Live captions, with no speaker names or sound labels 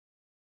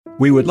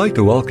We would like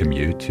to welcome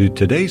you to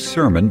today's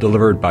sermon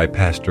delivered by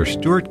Pastor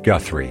Stuart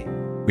Guthrie.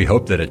 We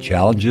hope that it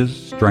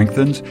challenges,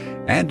 strengthens,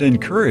 and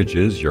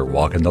encourages your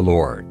walk in the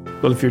Lord.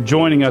 Well, if you're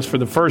joining us for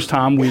the first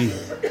time, we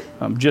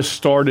just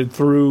started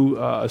through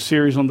a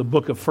series on the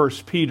book of 1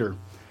 Peter.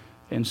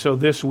 And so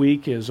this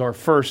week is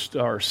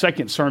our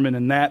second sermon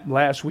in that.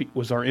 Last week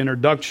was our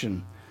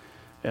introduction.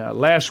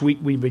 Last week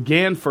we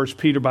began 1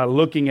 Peter by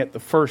looking at the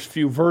first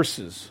few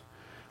verses.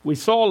 We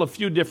saw a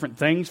few different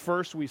things.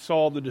 First, we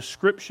saw the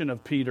description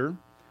of Peter.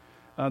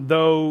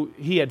 Though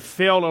he had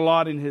failed a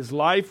lot in his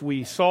life,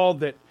 we saw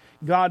that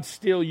God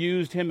still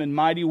used him in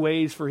mighty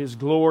ways for his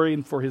glory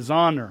and for his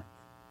honor.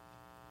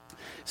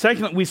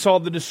 Secondly, we saw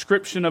the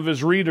description of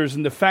his readers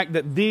and the fact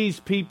that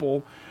these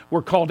people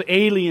were called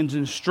aliens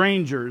and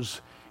strangers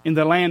in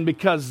the land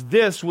because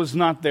this was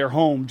not their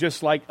home.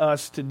 Just like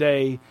us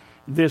today,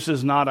 this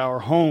is not our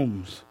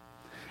homes.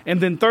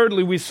 And then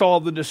thirdly, we saw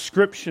the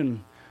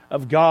description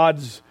of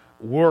God's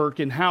work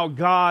and how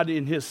God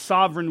in His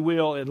sovereign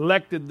will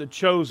elected the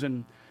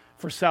chosen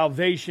for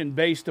salvation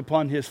based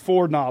upon His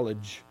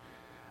foreknowledge.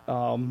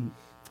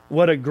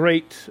 What a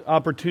great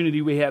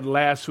opportunity we had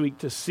last week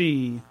to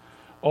see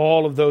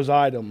all of those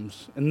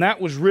items. And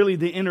that was really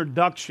the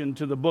introduction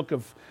to the book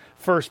of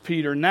 1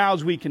 Peter. Now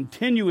as we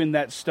continue in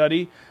that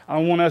study, I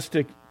want us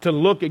to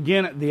look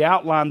again at the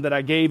outline that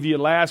I gave you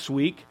last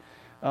week.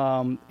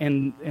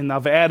 And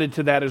I've added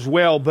to that as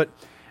well. But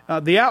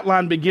the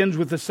outline begins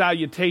with the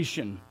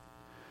salutation.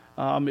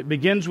 It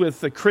begins with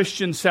the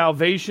Christian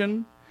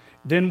salvation.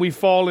 Then we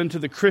fall into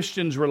the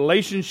Christian's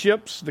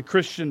relationships, the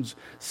Christian's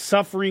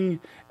suffering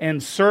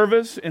and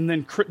service, and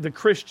then the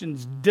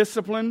Christian's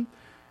discipline.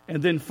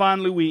 And then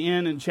finally we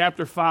end in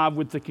chapter 5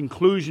 with the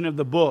conclusion of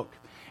the book.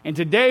 And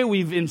today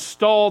we've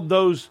installed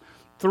those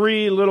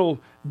three little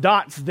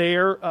dots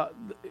there,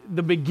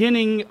 the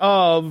beginning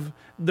of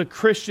the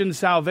Christian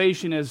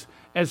salvation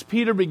as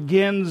Peter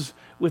begins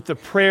with the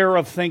prayer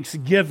of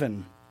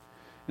thanksgiving.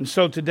 And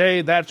so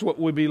today that's what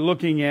we'll be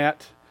looking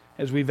at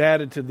as we've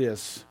added to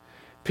this.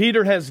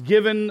 Peter has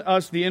given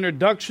us the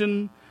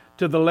introduction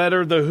to the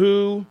letter, the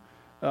who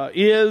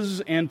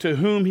is and to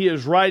whom he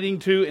is writing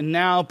to. And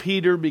now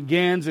Peter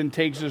begins and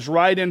takes us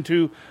right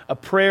into a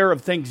prayer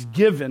of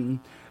thanksgiving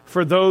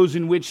for those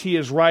in which he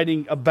is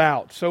writing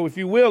about. So if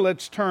you will,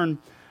 let's turn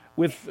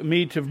with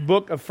me to the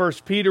book of 1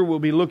 Peter. We'll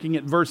be looking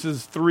at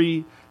verses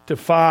 3 to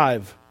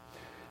 5.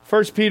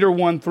 1 Peter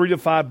 1, 3 to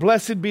 5.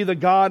 Blessed be the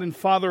God and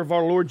Father of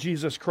our Lord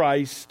Jesus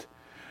Christ,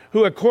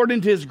 who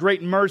according to His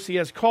great mercy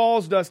has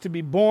caused us to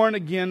be born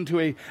again to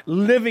a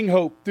living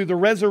hope through the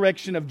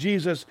resurrection of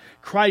Jesus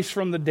Christ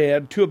from the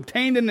dead, to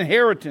obtain an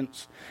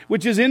inheritance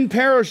which is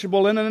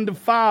imperishable and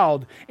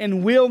undefiled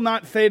and will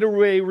not fade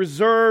away,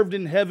 reserved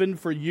in heaven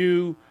for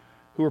you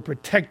who are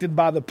protected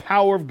by the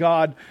power of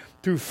God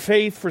through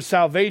faith for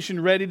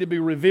salvation ready to be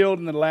revealed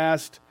in the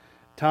last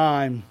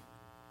time.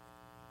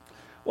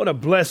 What a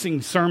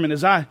blessing sermon.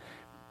 As I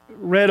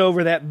read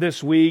over that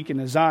this week and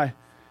as I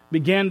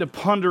began to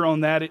ponder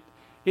on that,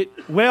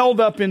 it welled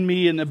up in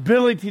me an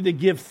ability to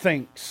give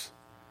thanks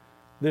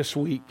this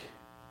week.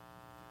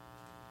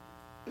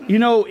 You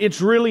know, it's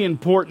really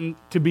important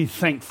to be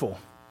thankful.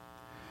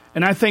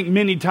 And I think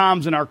many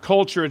times in our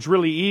culture it's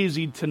really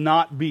easy to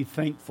not be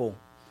thankful,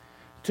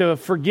 to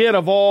forget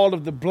of all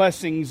of the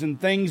blessings and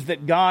things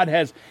that God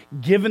has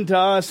given to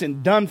us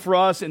and done for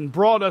us and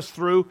brought us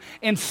through,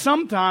 and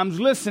sometimes,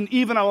 listen,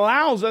 even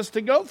allows us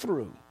to go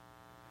through.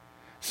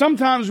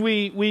 Sometimes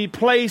we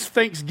place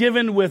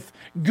thanksgiving with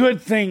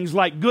good things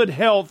like good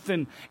health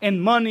and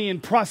money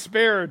and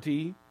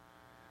prosperity.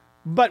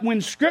 But when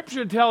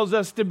Scripture tells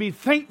us to be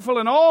thankful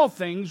in all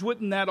things,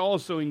 wouldn't that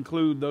also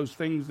include those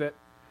things that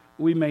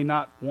we may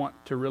not want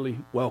to really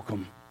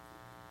welcome?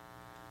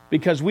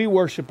 Because we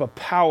worship a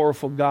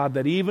powerful God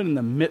that even in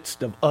the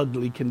midst of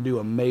ugly can do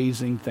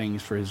amazing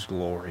things for His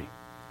glory.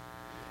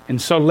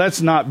 And so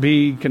let's not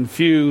be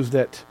confused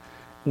that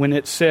when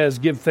it says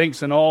give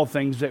thanks in all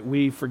things that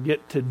we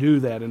forget to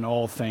do that in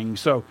all things.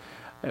 So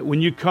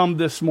when you come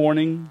this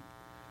morning,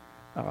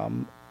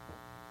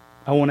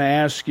 I want to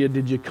ask you,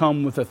 did you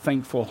come with a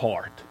thankful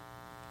heart?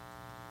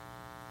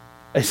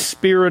 A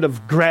spirit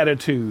of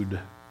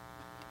gratitude?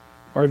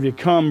 Or have you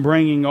come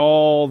bringing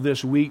all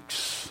this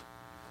week's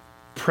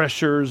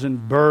pressures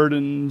and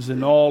burdens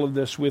and all of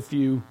this with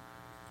you?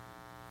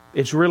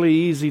 It's really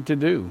easy to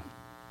do.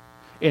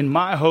 And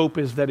my hope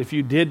is that if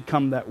you did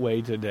come that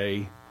way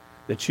today,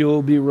 that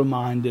you'll be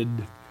reminded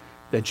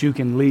that you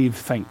can leave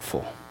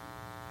thankful,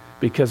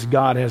 because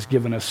God has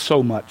given us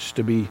so much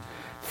to be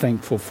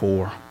thankful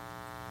for.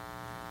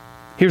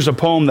 Here's a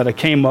poem that I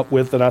came up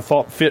with that I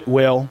thought fit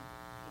well.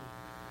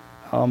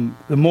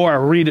 The more I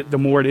read it, the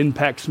more it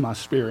impacts my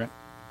spirit,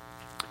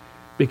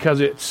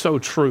 because it's so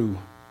true.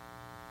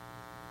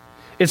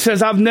 It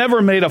says, I've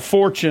never made a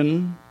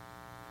fortune,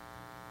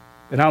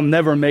 and I'll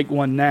never make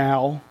one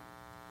now,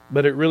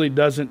 but it really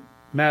doesn't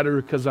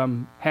matter because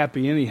I'm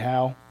happy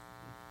anyhow.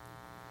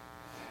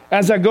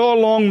 As I go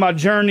along my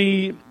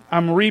journey,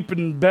 I'm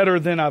reaping better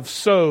than I've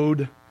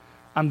sowed.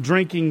 I'm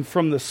drinking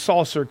from the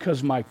saucer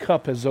because my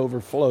cup has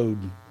overflowed.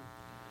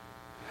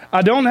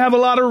 I don't have a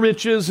lot of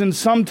riches, and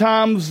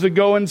sometimes the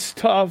going's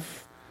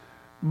tough,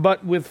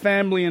 but with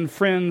family and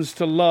friends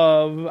to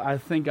love, I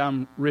think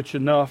I'm rich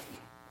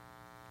enough.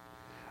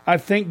 I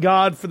thank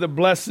God for the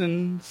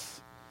blessings,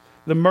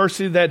 the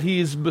mercy that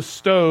He's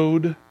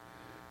bestowed.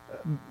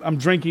 I'm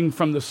drinking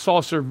from the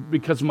saucer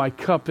because my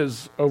cup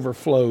has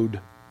overflowed.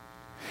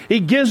 He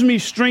gives me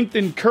strength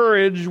and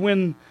courage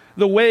when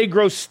the way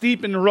grows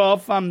steep and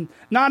rough. I'm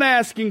not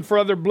asking for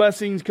other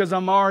blessings because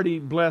I'm already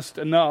blessed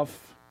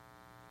enough.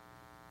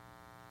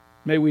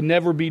 May we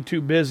never be too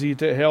busy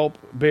to help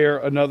bear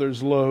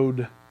another's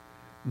load.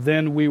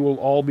 Then we will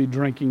all be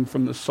drinking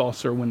from the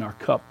saucer when our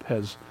cup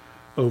has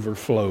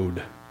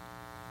overflowed.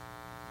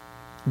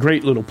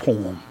 Great little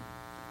poem.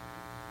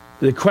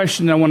 The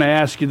question I want to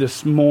ask you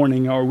this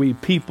morning, are we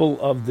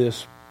people of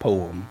this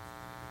poem?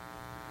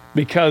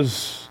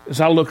 Because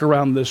as I look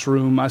around this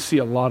room, I see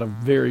a lot of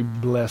very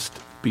blessed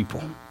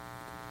people.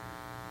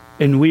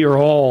 And we are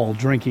all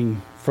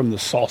drinking from the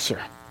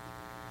saucer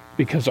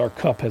because our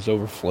cup has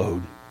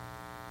overflowed.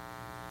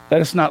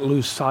 Let us not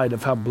lose sight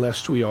of how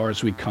blessed we are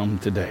as we come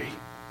today.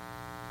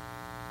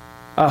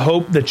 I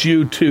hope that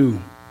you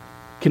too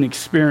can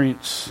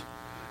experience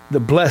the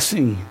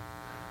blessing,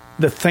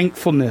 the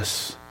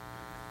thankfulness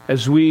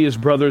as we as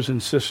brothers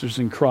and sisters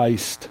in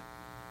Christ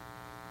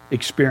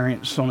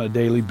experience on a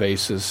daily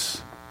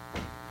basis.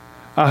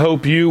 I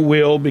hope you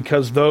will,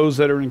 because those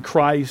that are in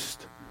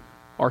Christ,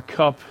 our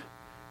cup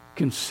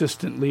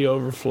consistently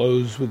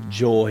overflows with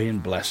joy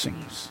and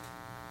blessings.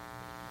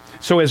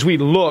 So as we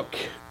look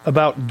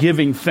about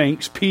giving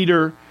thanks,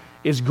 Peter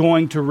is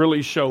going to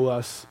really show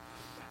us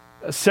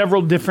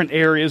several different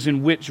areas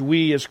in which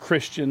we as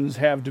Christians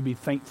have to be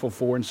thankful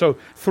for. And so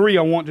 3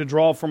 I want to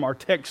draw from our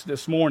text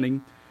this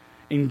morning,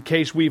 in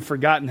case we've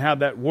forgotten how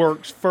that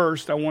works.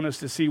 First, I want us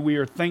to see we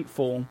are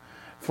thankful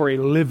for a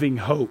living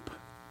hope.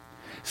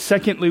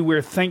 Secondly,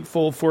 we're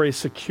thankful for a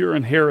secure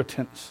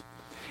inheritance.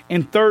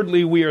 And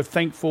thirdly, we are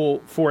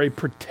thankful for a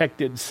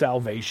protected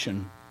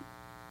salvation.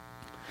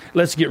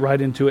 Let's get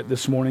right into it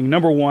this morning.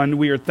 Number 1,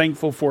 we are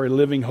thankful for a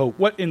living hope.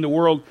 What in the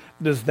world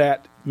does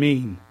that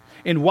mean?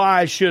 And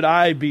why should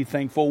I be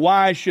thankful?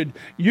 Why should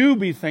you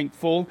be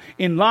thankful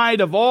in light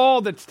of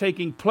all that's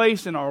taking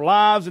place in our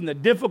lives and the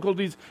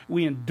difficulties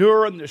we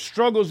endure and the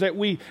struggles that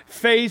we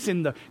face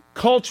in the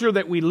culture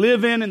that we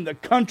live in and the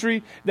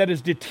country that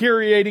is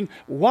deteriorating?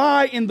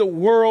 Why in the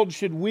world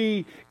should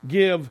we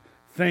give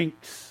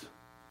thanks?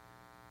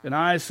 And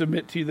I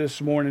submit to you this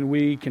morning,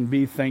 we can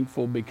be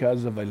thankful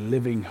because of a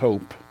living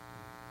hope.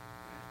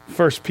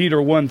 1 Peter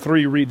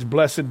 1:3 reads,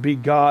 "Blessed be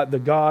God, the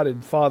God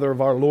and Father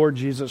of our Lord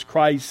Jesus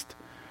Christ,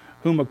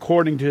 whom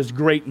according to His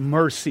great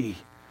mercy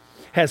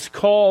has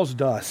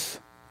caused us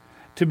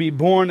to be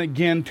born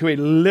again to a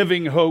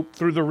living hope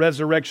through the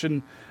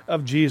resurrection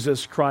of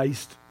Jesus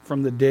Christ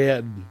from the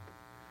dead."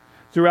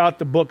 Throughout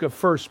the book of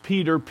 1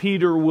 Peter,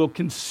 Peter will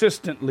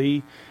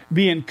consistently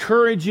be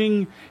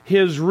encouraging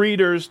his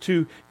readers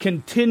to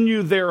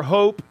continue their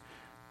hope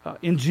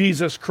in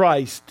Jesus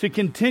Christ, to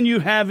continue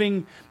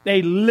having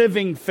a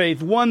living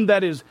faith, one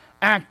that is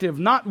active,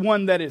 not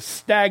one that is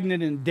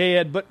stagnant and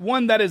dead, but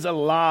one that is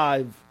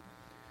alive.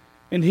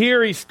 And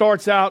here he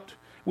starts out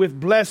with,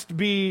 "Blessed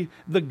be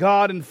the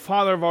God and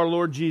Father of our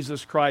Lord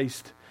Jesus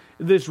Christ."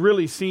 This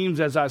really seems,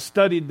 as I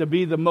studied, to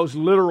be the most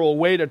literal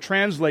way to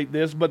translate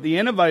this, but the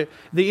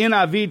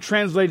NIV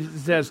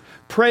translates it as,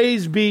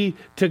 "Praise be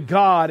to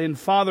God and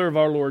Father of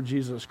our Lord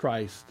Jesus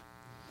Christ."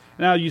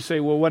 Now you say,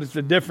 well, what is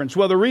the difference?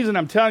 Well, the reason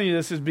I'm telling you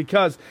this is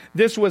because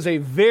this was a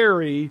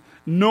very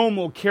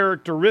normal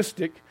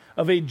characteristic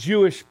of a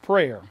Jewish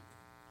prayer.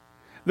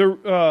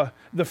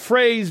 The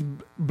phrase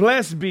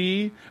 "blessed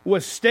be"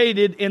 was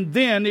stated, and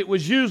then it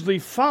was usually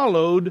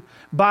followed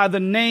by the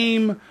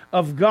name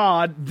of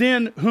God,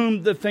 then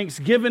whom the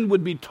thanksgiving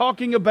would be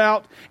talking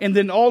about, and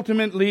then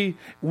ultimately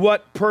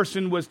what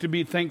person was to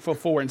be thankful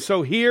for. And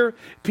so here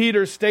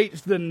Peter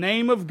states the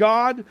name of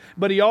God,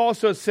 but he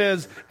also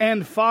says,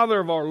 "and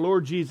Father of our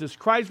Lord Jesus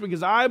Christ,"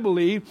 because I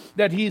believe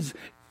that he's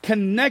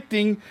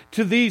connecting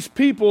to these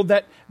people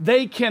that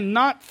they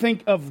cannot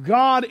think of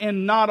God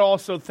and not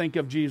also think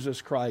of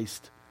Jesus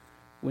Christ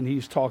when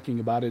he's talking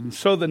about it. And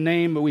so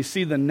we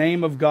see the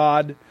name of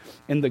God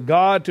and the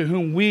God to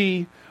whom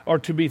we are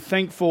to be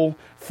thankful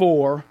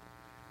for.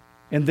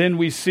 And then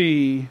we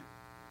see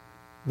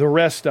the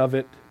rest of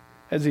it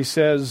as he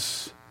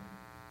says,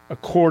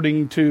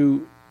 according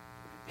to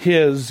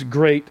His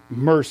great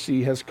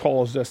mercy has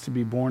caused us to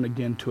be born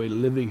again to a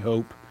living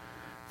hope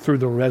through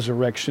the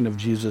resurrection of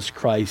Jesus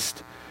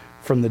Christ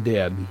from the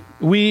dead.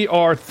 We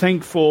are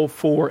thankful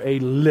for a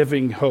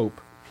living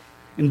hope.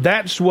 And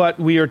that's what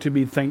we are to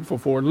be thankful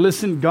for.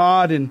 Listen,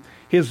 God in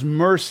His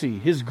mercy,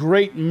 His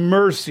great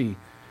mercy,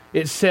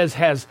 it says,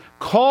 has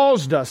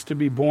caused us to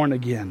be born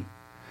again.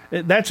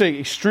 That's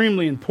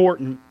extremely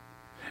important.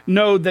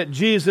 Know that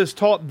Jesus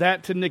taught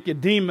that to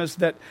Nicodemus,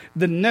 that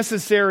the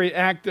necessary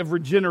act of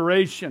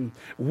regeneration,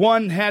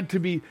 one had to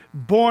be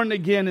born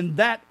again, and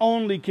that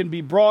only can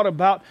be brought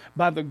about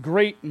by the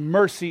great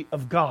mercy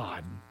of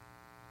God.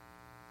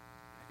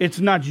 It's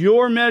not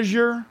your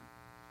measure,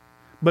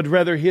 but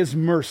rather His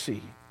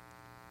mercy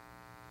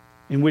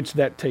in which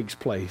that takes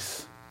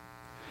place.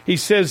 He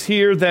says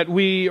here that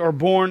we are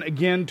born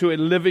again to a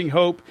living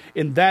hope,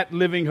 and that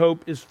living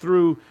hope is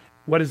through,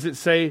 what does it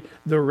say?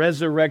 The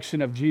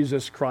resurrection of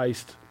Jesus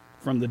Christ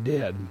from the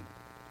dead.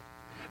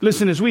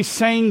 Listen, as we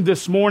sang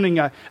this morning,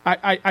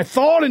 I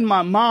thought in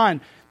my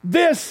mind,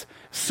 this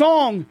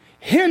song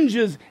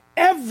hinges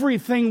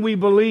everything we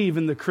believe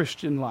in the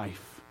Christian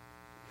life.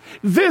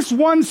 This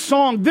one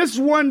song, this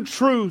one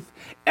truth,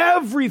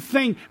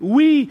 everything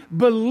we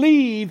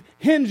believe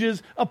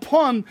hinges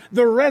upon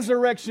the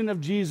resurrection of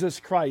Jesus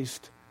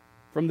Christ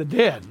from the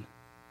dead.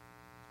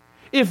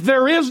 If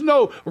there is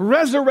no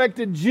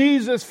resurrected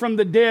Jesus from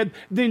the dead,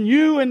 then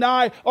you and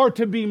I are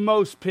to be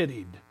most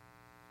pitied.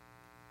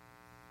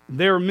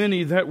 There are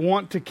many that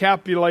want to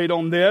capitulate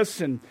on this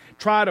and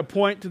try to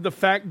point to the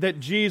fact that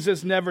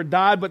Jesus never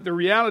died, but the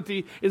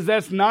reality is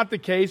that's not the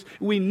case.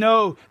 We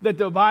know that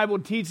the Bible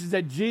teaches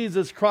that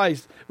Jesus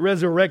Christ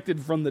resurrected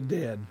from the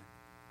dead.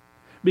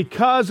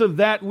 Because of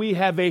that, we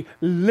have a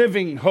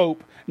living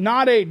hope,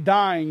 not a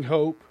dying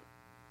hope.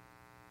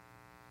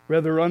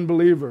 Rather,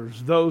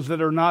 unbelievers, those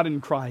that are not in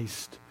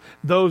Christ,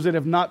 those that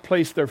have not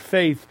placed their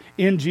faith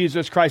in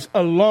Jesus Christ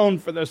alone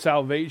for their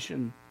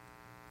salvation,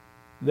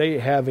 they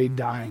have a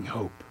dying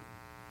hope.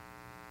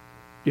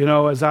 You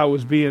know, as I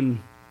was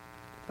being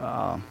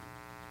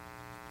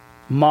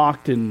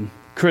mocked and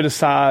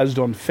criticized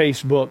on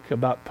Facebook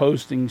about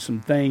posting some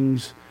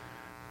things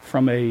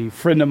from a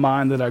friend of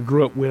mine that I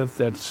grew up with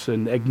that's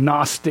an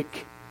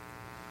agnostic,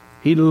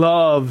 he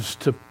loves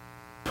to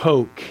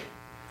poke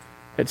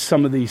at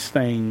some of these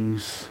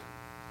things.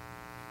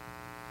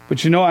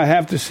 But you know, I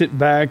have to sit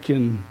back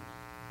and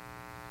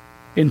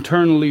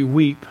internally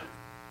weep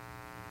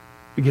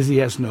because he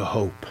has no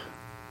hope.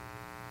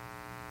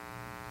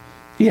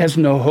 He has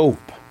no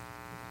hope.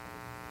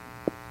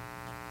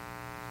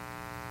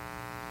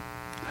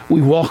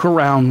 We walk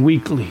around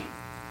weekly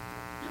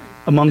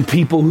among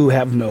people who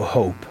have no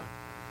hope.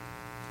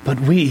 But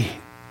we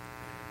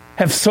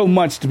have so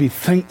much to be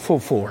thankful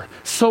for,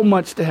 so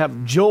much to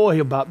have joy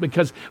about,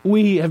 because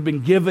we have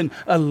been given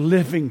a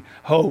living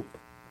hope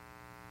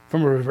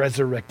from a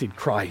resurrected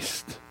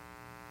Christ.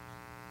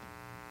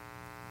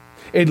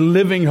 A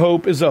living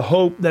hope is a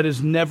hope that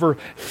is never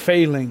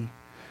failing,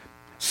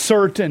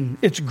 certain.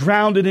 It's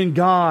grounded in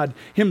God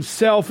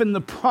Himself and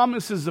the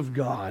promises of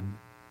God.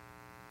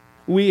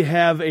 We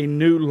have a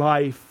new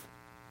life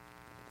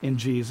in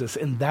Jesus,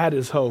 and that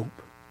is hope.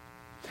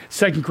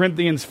 2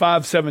 Corinthians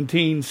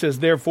 5:17 says,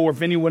 "Therefore,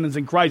 if anyone is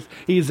in Christ,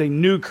 he is a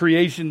new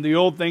creation. The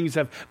old things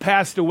have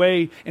passed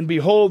away, and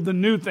behold, the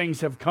new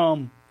things have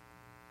come."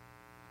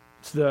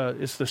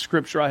 It's the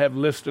scripture I have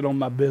listed on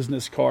my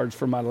business cards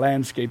for my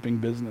landscaping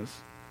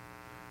business.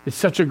 It's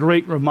such a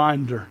great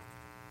reminder.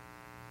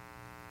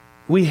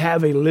 We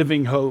have a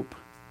living hope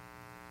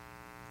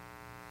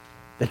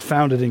that's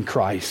founded in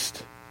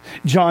Christ.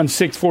 John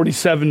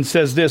 6:47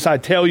 says this, "I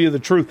tell you the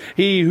truth,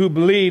 he who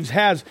believes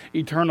has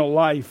eternal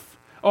life."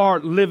 Our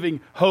living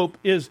hope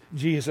is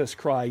Jesus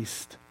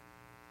Christ.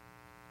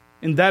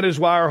 And that is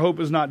why our hope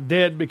is not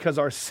dead, because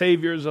our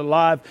Savior is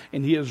alive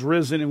and He is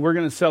risen. And we're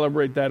going to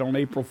celebrate that on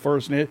April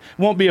 1st. And it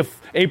won't be an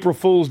April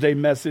Fool's Day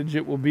message.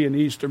 It will be an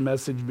Easter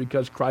message,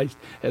 because Christ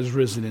has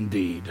risen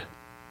indeed.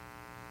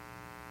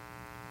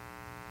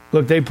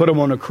 Look, they put Him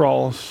on a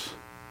cross.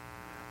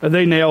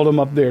 They nailed Him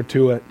up there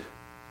to it.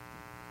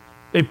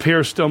 They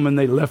pierced Him and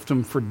they left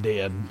Him for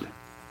dead.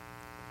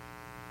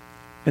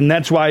 And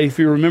that's why, if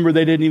you remember,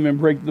 they didn't even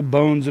break the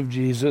bones of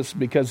Jesus,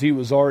 because He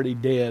was already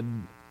dead.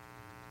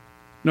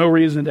 No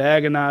reason to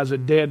agonize a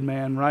dead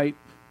man, right?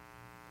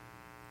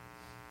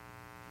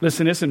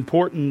 Listen, it's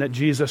important that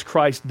Jesus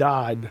Christ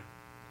died.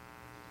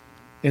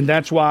 And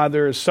that's why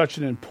there is such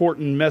an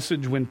important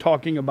message when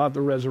talking about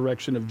the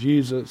resurrection of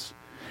Jesus.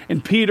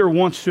 And Peter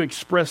wants to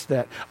express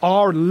that.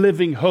 Our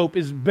living hope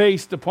is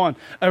based upon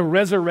a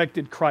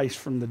resurrected Christ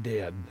from the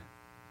dead.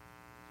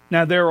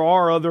 Now, there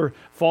are other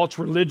false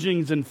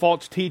religions and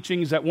false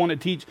teachings that want to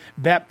teach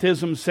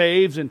baptism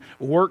saves and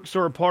works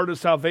are a part of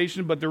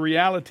salvation, but the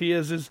reality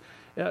is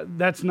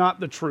that's not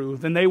the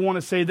truth. And they want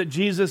to say that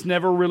Jesus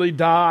never really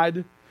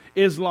died.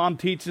 Islam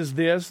teaches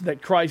this,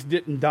 that Christ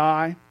didn't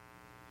die.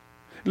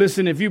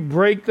 Listen, if you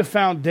break the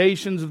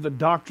foundations of the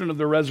doctrine of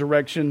the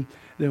resurrection,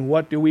 then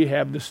what do we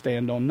have to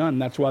stand on? None.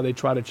 That's why they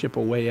try to chip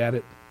away at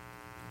it.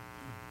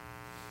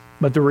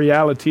 But the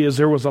reality is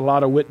there was a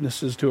lot of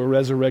witnesses to a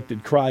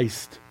resurrected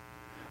Christ.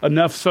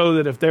 Enough so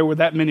that if there were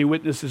that many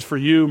witnesses for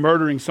you,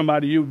 murdering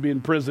somebody, you would be in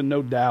prison,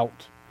 no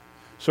doubt,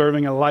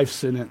 serving a life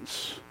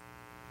sentence.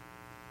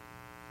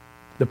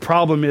 The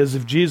problem is,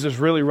 if Jesus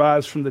really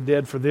rise from the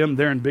dead for them,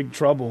 they're in big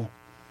trouble.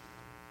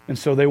 And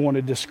so they want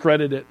to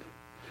discredit it.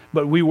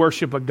 But we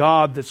worship a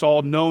God that's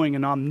all-knowing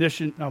and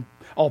omniscient,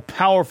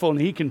 all-powerful, and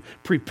He can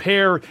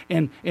prepare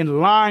and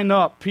line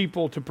up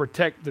people to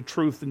protect the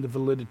truth and the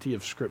validity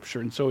of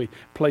Scripture. And so He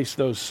placed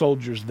those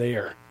soldiers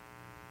there.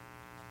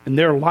 And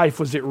their life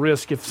was at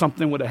risk if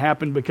something would have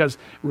happened, because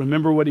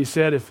remember what he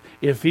said,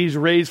 if he's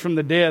raised from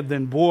the dead,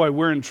 then boy,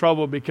 we're in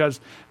trouble, because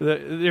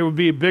there would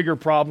be a bigger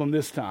problem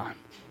this time.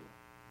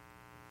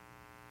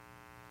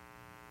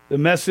 The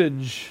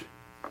message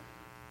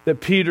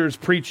that Peter's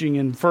preaching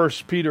in 1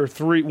 Peter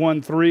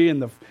 3:1-3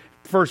 and the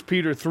 1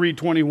 Peter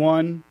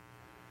 3:21,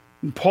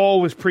 and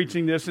Paul was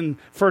preaching this in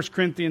 1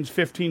 Corinthians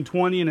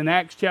 15:20 and in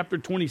Acts chapter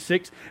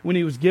 26 when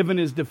he was given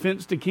his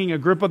defense to King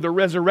Agrippa. The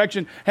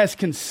resurrection has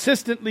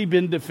consistently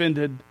been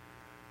defended.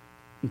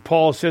 And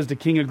Paul says to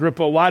King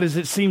Agrippa, why does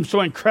it seem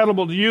so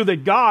incredible to you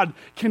that God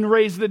can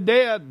raise the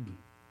dead?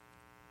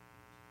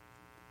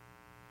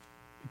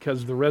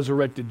 Because the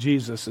resurrected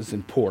Jesus is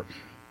important.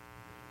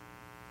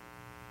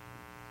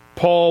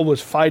 Paul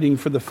was fighting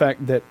for the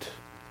fact that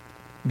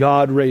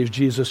God raised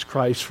Jesus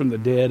Christ from the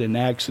dead in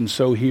Acts, and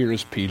so here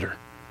is Peter.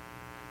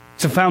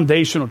 It's a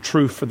foundational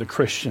truth for the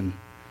Christian.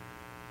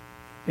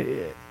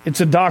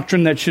 It's a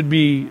doctrine that should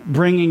be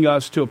bringing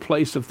us to a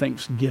place of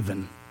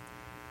thanksgiving.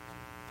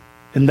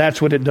 And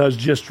that's what it does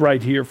just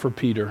right here for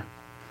Peter.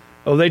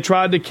 Oh, they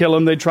tried to kill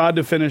him, they tried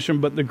to finish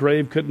him, but the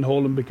grave couldn't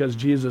hold him, because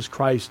Jesus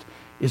Christ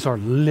is our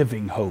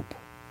living hope.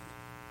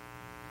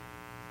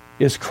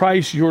 Is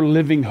Christ your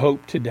living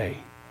hope today?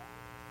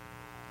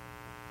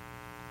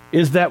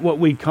 Is that what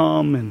we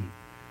come and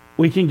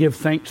we can give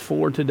thanks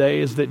for today?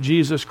 Is that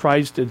Jesus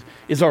Christ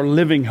is our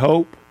living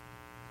hope?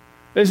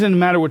 It doesn't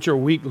matter what your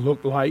week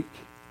looked like.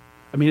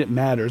 I mean, it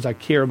matters. I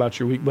care about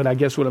your week. But I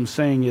guess what I'm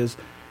saying is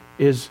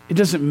it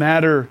doesn't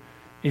matter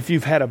if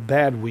you've had a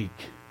bad week.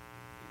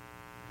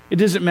 It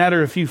doesn't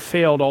matter if you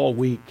failed all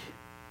week.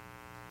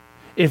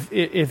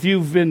 If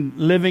you've been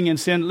living in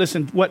sin,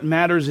 listen, what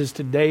matters is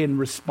today and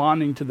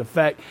responding to the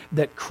fact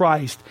that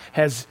Christ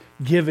has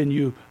given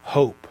you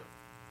hope.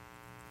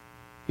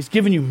 He's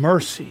given you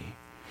mercy.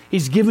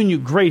 He's given you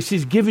grace.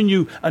 He's given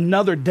you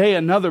another day,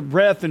 another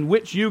breath in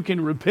which you can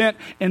repent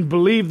and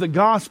believe the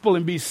gospel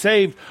and be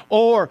saved,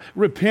 or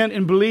repent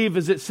and believe,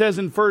 as it says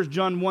in 1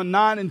 John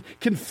 1:9, and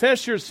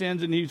confess your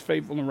sins, and He's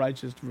faithful and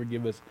righteous to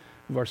forgive us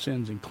of our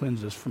sins and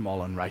cleanse us from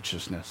all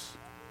unrighteousness.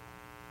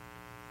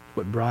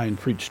 What Brian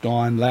preached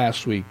on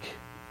last week,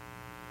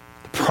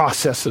 the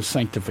process of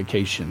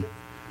sanctification.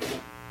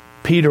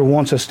 Peter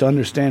wants us to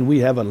understand we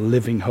have a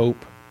living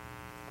hope.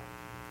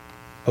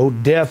 O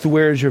death,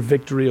 where is your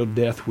victory? O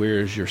death, where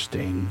is your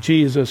sting?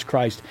 Jesus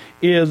Christ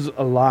is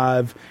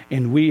alive,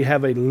 and we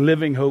have a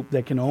living hope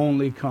that can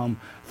only come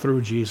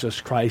through Jesus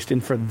Christ.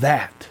 And for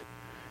that,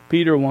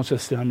 Peter wants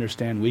us to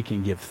understand we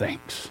can give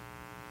thanks.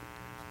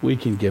 We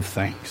can give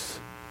thanks.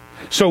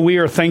 So we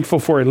are thankful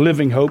for a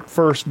living hope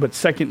first, but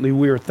secondly,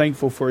 we are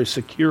thankful for a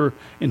secure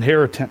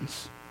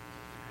inheritance.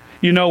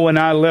 You know, when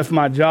I left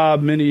my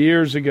job many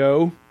years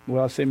ago,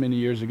 well, I say many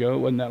years ago, it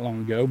wasn't that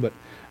long ago, but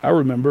I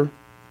remember,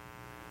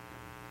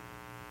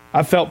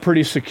 I felt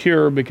pretty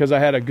secure because I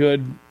had a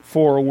good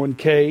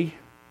 401k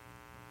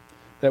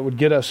that would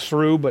get us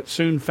through, but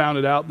soon found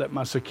it out that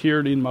my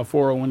security in my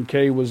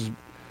 401k was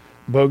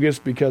bogus,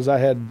 because I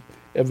had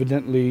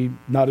evidently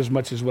not as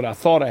much as what I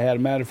thought I had. As a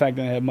matter of fact,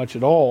 I didn't have much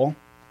at all.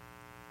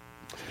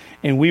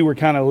 And we were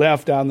kind of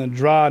left out in the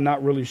dry,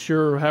 not really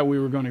sure how we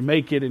were going to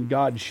make it, and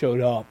God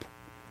showed up.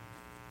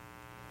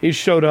 He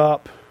showed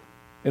up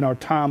in our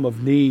time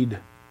of need.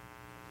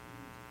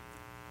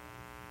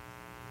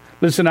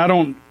 Listen, I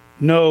don't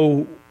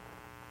know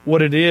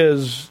what it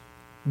is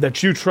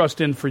that you trust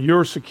in for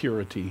your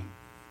security,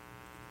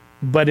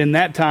 but in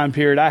that time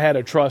period, I had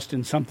a trust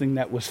in something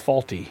that was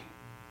faulty,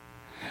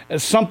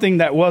 something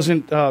that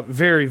wasn't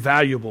very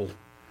valuable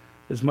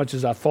as much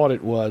as I thought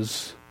it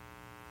was.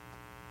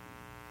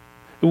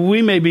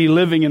 We may be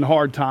living in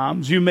hard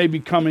times. You may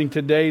be coming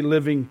today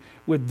living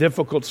with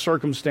difficult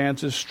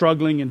circumstances,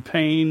 struggling in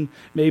pain,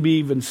 maybe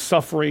even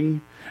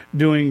suffering,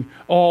 doing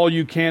all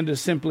you can to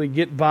simply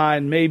get by,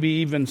 and maybe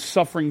even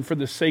suffering for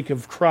the sake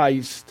of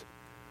Christ.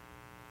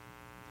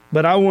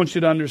 But I want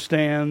you to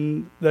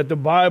understand that the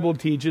Bible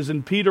teaches,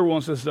 and Peter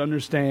wants us to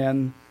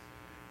understand,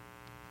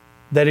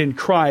 that in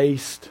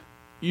Christ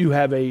you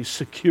have a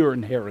secure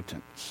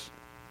inheritance.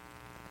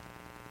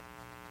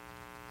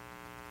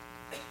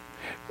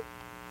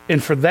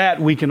 And for that,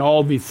 we can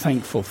all be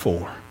thankful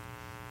for.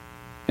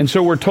 And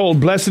so we're told,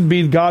 blessed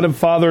be God and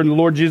Father and the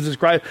Lord Jesus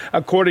Christ,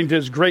 according to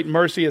His great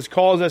mercy, has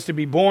caused us to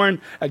be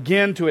born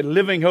again to a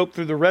living hope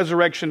through the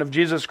resurrection of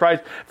Jesus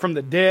Christ from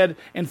the dead,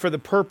 and for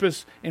that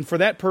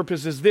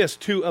purpose is this,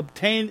 to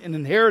obtain an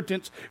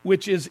inheritance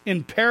which is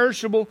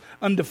imperishable,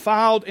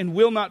 undefiled, and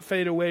will not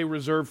fade away,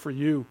 reserved for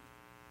you.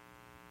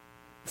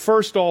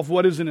 First off,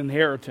 what is an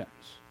inheritance?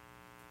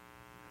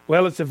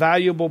 Well, it's a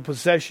valuable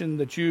possession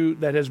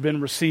that has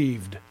been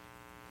received.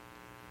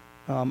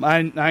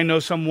 I know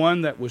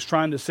someone that was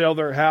trying to sell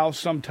their house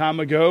some time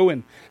ago,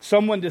 and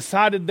someone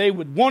decided they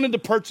wanted to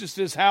purchase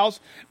this house,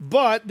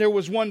 but there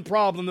was one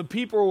problem. The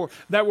people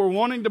that were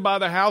wanting to buy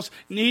the house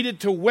needed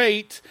to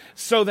wait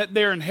so that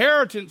their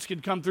inheritance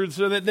could come through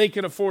so that they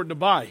could afford to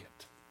buy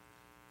it.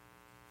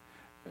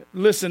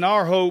 Listen,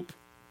 our hope,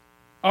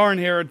 our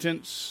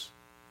inheritance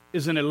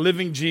is in a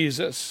living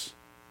Jesus.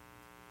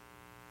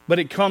 but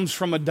it comes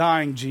from a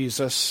dying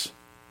Jesus.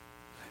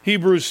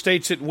 Hebrews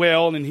states it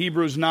well in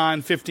Hebrews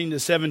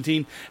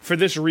 9:15-17. For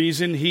this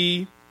reason,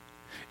 he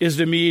is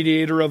the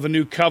mediator of a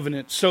new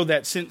covenant, so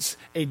that since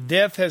a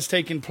death has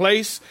taken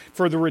place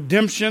for the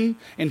redemption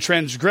and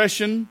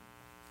transgression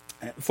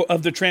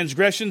of the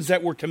transgressions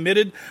that were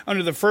committed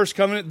under the first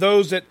covenant,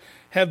 those that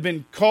have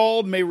been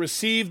called may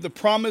receive the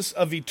promise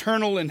of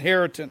eternal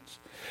inheritance.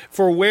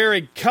 For where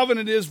a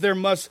covenant is, there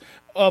must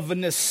of a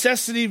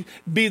necessity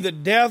be the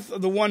death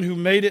of the one who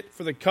made it,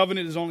 for the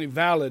covenant is only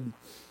valid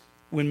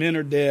when men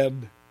are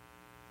dead,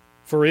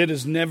 for it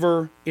is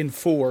never in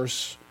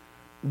force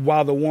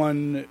while the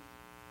one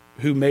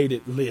who made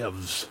it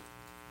lives.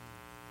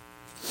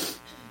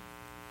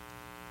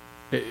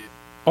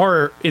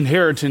 Our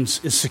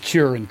inheritance is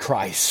secure in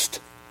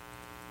Christ.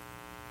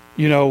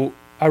 You know,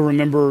 I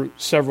remember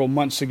several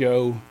months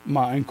ago,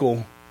 my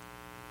uncle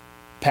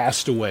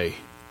passed away.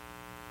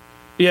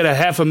 He had a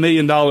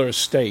 $500,000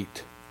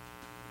 estate.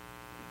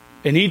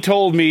 And he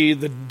told me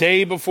the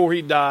day before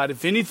he died,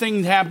 if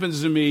anything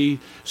happens to me,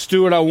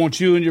 Stuart, I want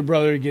you and your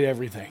brother to get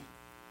everything.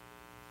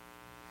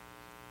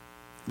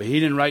 But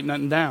he didn't write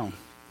nothing down.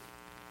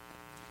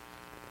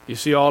 You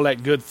see, all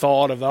that good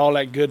thought of all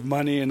that good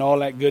money and all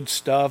that good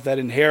stuff, that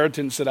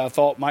inheritance that I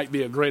thought might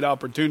be a great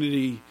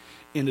opportunity,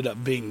 ended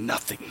up being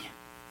nothing.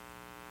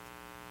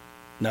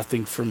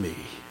 Nothing for me.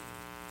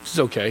 It's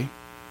okay.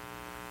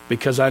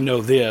 Because I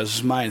know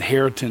this, my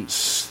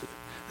inheritance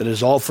that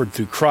is offered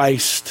through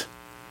Christ,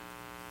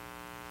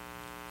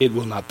 it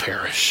will not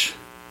perish.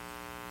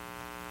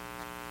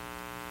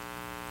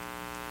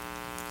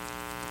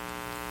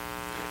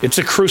 It's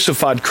a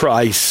crucified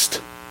Christ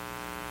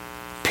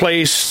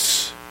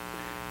placed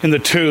in the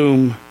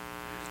tomb,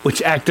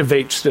 which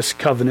activates this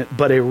covenant,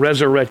 but a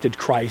resurrected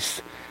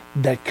Christ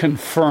that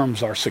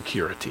confirms our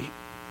security.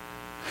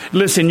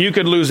 Listen, you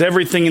could lose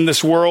everything in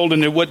this world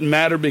and it wouldn't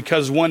matter,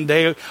 because one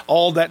day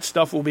all that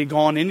stuff will be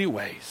gone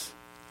anyways.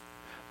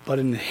 But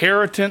an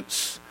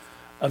inheritance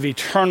of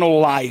eternal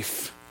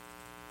life,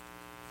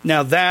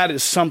 now that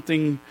is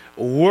something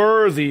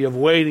worthy of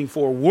waiting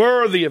for,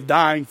 worthy of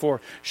dying for,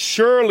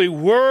 surely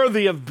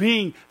worthy of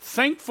being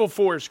thankful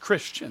for as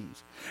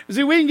Christians.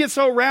 See, we can get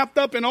so wrapped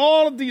up in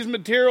all of these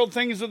material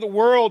things of the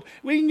world.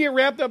 We can get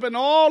wrapped up in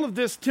all of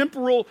this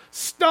temporal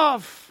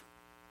stuff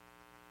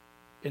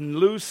and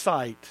lose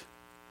sight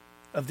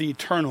of the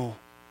eternal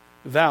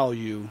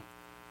value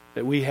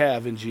that we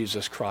have in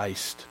Jesus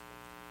Christ.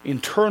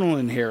 Eternal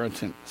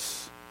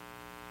inheritance.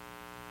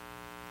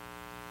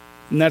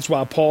 And that's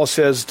why Paul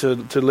says to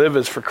live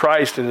is for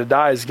Christ and to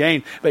die is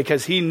gain,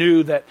 because he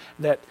knew that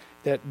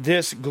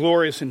this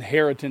glorious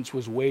inheritance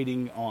was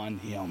waiting on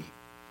him.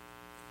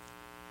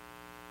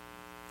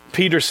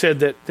 Peter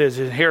said that his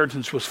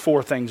inheritance was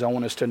four things I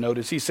want us to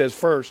notice. He says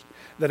first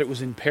that it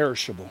was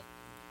imperishable.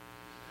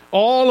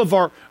 All of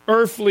our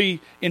earthly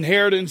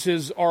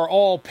inheritances are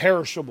all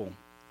perishable.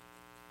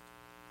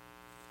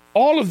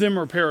 All of them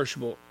are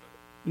perishable.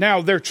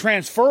 Now, they're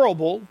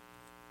transferable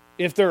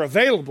if they're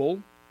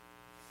available.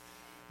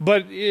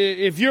 But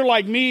if you're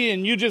like me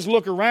and you just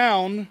look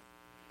around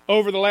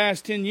over the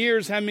last 10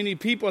 years, how many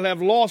people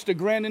have lost a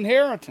grand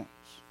inheritance?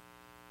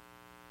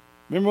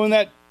 Remember when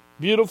that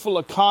beautiful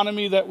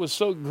economy that was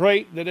so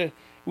great that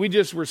we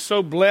just were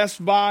so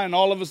blessed by, and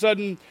all of a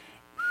sudden,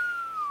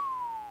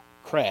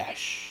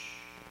 crash.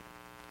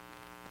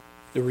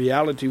 The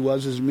reality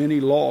was as many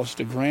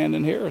lost a grand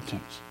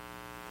inheritance.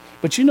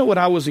 But you know what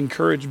I was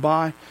encouraged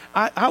by?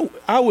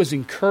 I was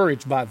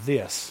encouraged by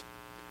this.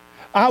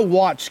 I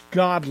watched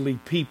godly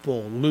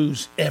people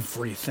lose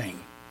everything.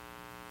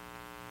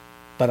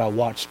 But I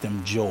watched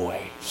them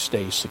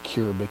stay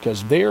secure,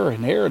 because their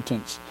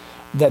inheritance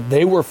that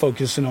they were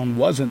focusing on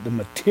wasn't the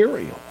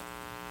material,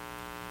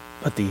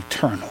 but the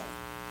eternal.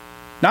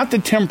 Not the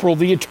temporal,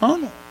 the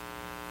eternal.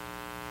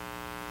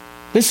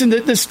 Listen,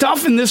 the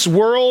stuff in this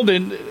world,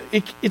 and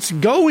it's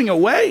going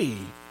away.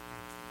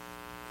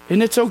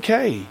 And it's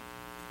okay.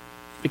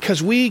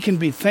 Because we can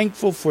be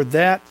thankful for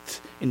that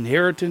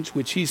inheritance,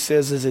 which he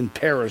says is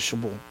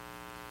imperishable.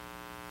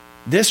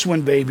 This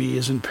one, baby,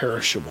 is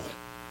imperishable.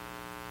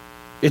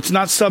 It's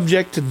not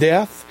subject to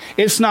death.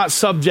 It's not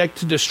subject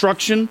to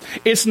destruction.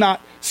 It's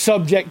not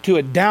subject to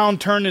a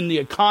downturn in the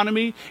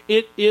economy.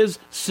 It is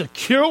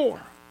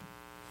secure.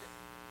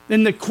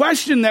 And the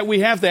question that we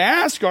have to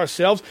ask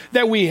ourselves,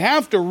 that we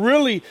have to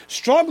really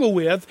struggle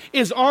with,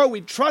 is, are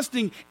we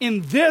trusting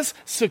in this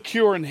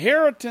secure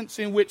inheritance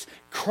in which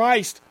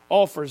Christ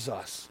offers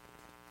us?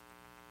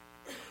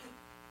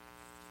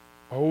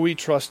 Or are we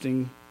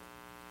trusting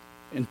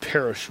in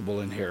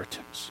perishable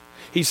inheritance?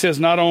 He says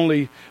not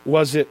only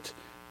was it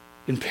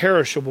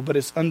imperishable, but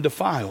it's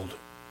undefiled.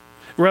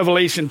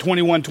 Revelation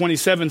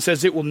 21:27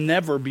 says it will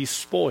never be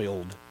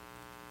spoiled.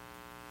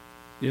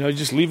 You know,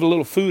 just leave a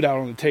little food out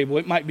on the table.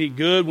 It might be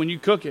good when you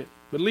cook it,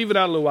 but leave it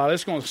out a little while.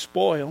 It's going to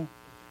spoil.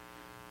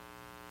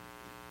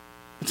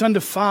 It's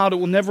undefiled. It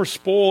will never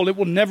spoil. It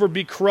will never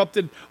be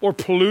corrupted or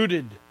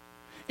polluted.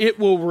 It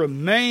will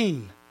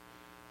remain.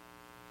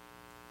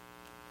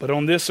 But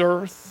on this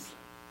earth,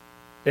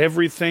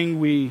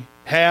 everything we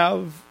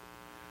have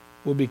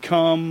will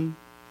become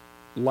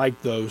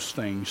like those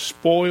things,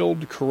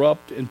 spoiled,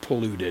 corrupt, and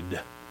polluted,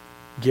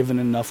 given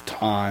enough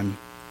time.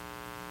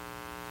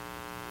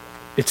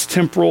 It's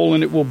temporal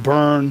and it will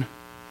burn,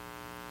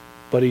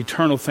 but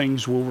eternal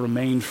things will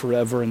remain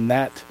forever, and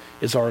that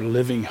is our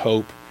living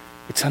hope.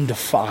 It's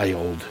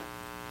undefiled.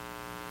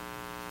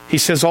 He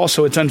says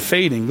also it's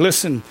unfading.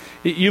 Listen,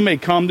 you may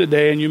come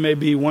today and you may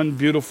be one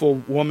beautiful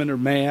woman or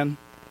man,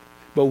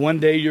 but one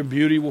day your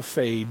beauty will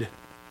fade.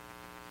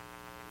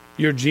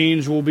 Your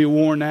jeans will be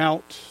worn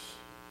out.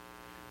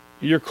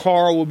 Your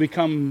car will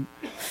become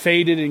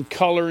faded in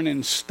color and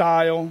in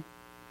style.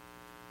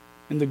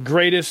 And the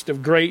greatest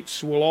of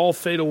greats will all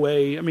fade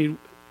away. I mean,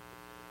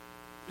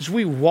 as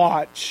we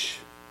watch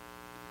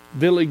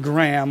Billy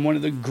Graham, one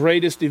of the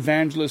greatest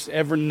evangelists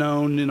ever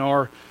known in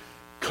our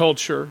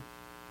culture,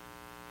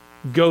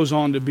 goes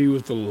on to be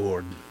with the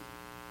Lord.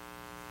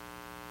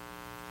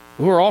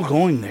 We're all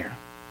going there.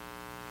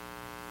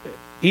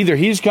 Either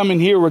he's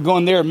coming here or we're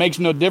going there. It makes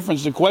no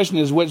difference. The question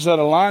is, which side of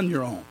the line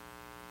you're on.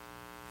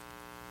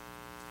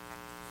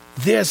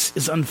 This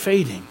is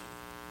unfading.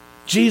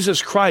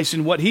 Jesus Christ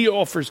and what he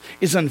offers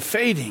is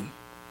unfading.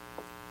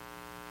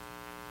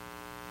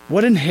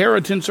 What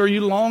inheritance are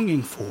you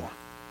longing for?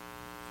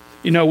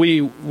 You know,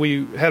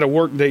 we had a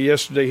work day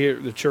yesterday here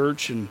at the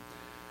church, and,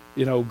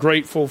 you know,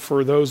 grateful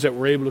for those that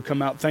were able to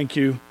come out. Thank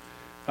you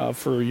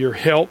for your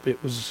help.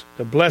 It was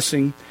a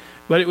blessing.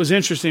 But it was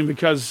interesting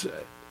because,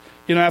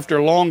 you know, after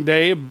a long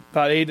day,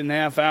 about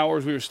 8.5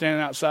 hours, we were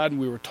standing outside and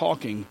we were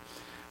talking,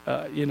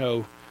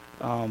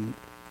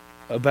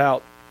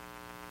 about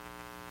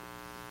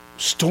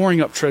storing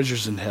up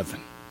treasures in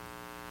heaven.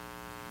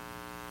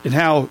 And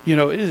how, you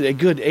know, it is a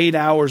good 8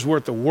 hours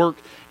worth of work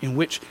in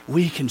which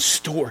we can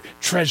store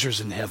treasures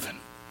in heaven.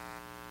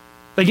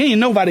 Like, ain't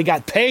nobody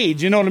got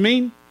paid, you know what I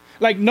mean?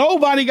 Like,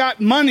 nobody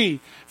got money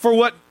for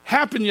what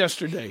happened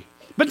yesterday.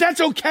 But that's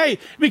okay,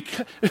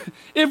 because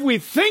if we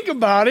think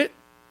about it,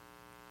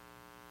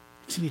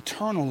 it's an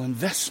eternal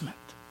investment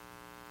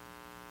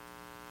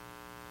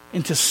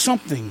into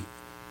something,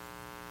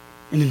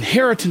 an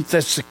inheritance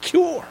that's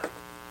secure.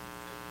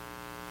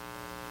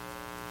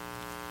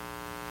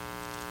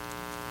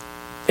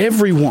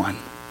 Everyone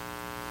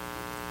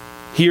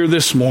here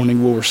this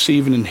morning will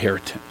receive an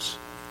inheritance.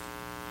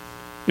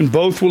 And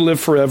both will live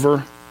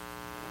forever.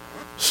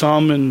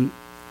 Some in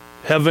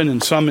heaven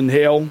and some in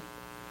hell.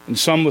 And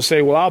some will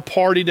say, well, I'll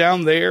party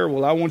down there.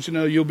 Well, I want you to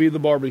know you'll be the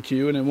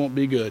barbecue and it won't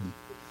be good.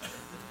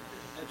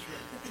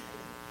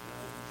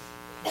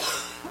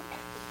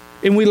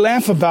 And we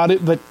laugh about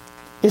it, but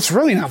it's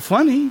really not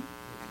funny.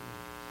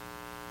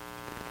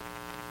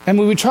 And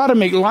we try to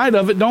make light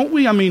of it, don't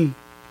we? I mean,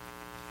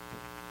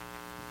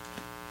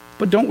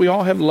 but don't we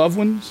all have loved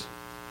ones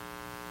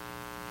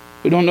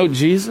who don't know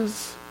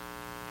Jesus,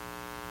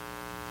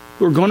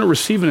 who are going to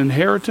receive an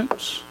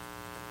inheritance,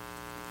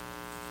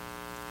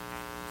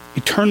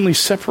 eternally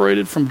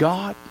separated from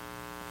God?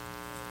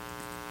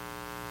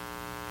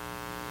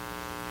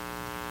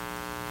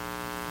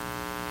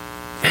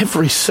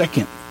 Every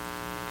second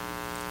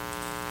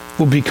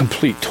will be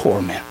complete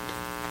torment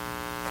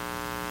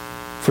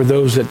for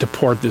those that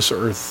depart this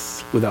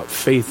earth without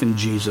faith in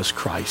Jesus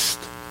Christ.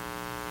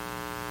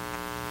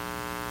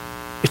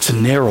 It's a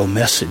narrow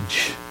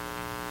message.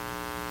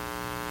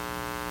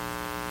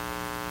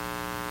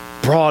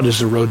 Broad is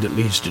the road that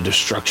leads to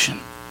destruction,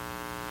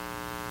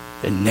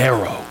 and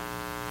narrow.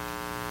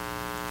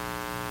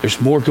 There's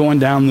more going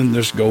down than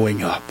there's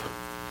going up.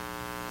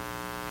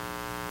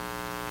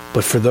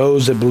 But for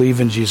those that believe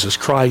in Jesus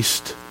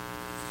Christ,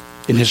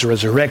 in his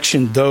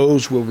resurrection,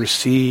 those will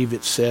receive,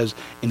 it says,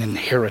 an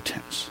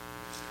inheritance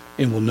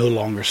and will no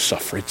longer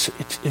suffer.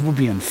 It will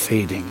be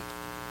unfading.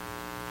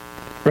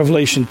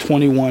 Revelation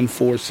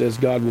 21:4 says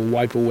God will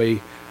wipe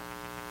away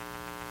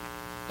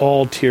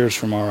all tears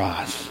from our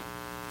eyes.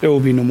 There will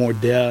be no more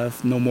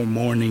death, no more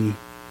mourning,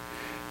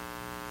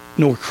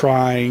 nor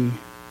crying,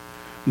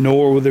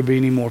 nor will there be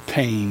any more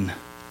pain.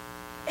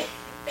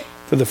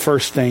 For the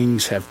first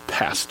things have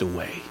passed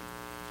away.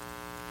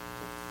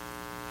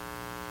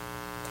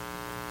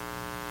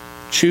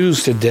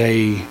 Choose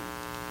today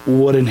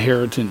what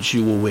inheritance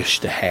you will wish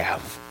to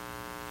have.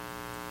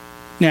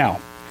 Now,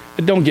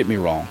 don't get me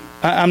wrong.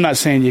 I'm not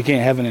saying you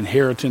can't have an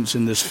inheritance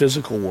in this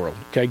physical world.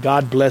 Okay,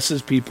 God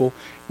blesses people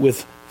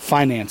with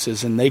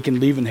finances and they can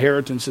leave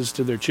inheritances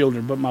to their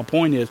children. But my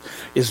point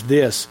is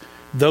this: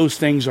 those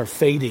things are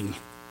fading.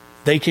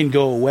 They can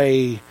go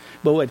away.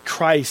 But what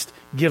Christ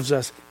gives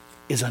us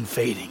is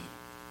unfading.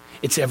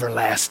 It's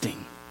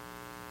everlasting.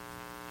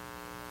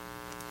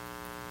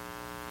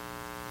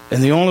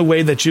 And the only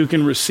way that you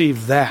can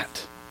receive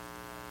that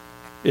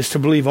is to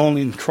believe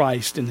only in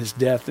Christ and his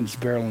death and his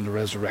burial and the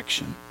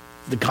resurrection,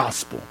 the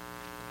gospel.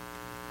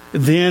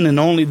 Then and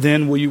only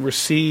then will you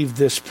receive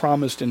this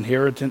promised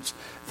inheritance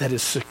that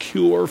is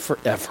secure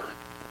forever.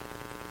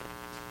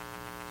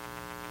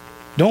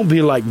 Don't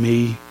be like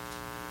me,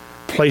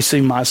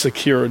 placing my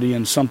security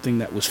in something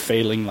that was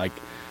failing, like,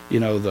 you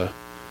know, the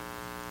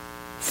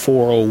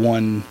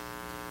 401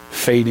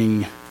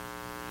 fading,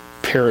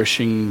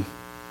 perishing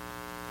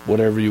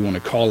whatever you want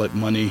to call it,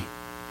 money.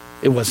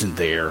 It wasn't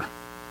there.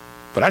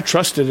 But I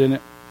trusted in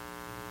it.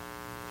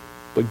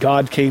 But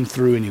God came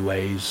through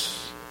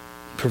anyways,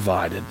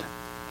 provided.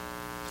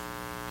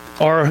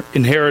 Our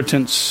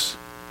inheritance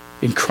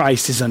in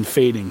Christ is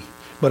unfading.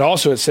 But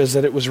also it says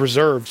that it was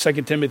reserved. 2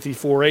 Timothy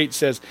 4:8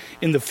 says,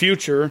 in the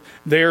future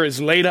there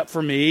is laid up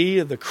for me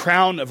the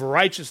crown of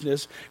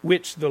righteousness,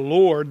 which the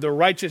Lord, the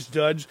righteous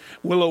judge,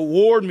 will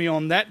award me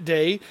on that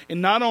day,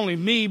 and not only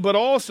me, but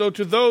also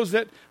to those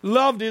that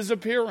loved his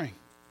appearing.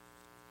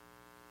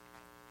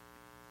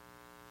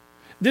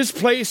 This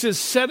place is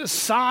set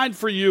aside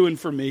for you and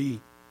for me.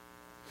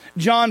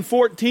 John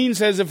 14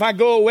 says, if I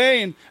go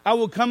away, and I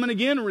will come in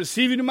again and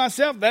receive you to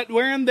myself, that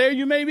where and there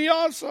you may be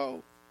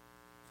also.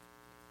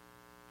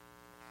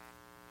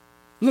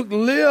 Look,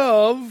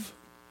 live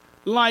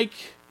like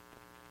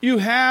you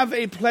have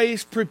a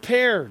place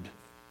prepared.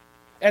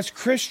 As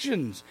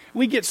Christians,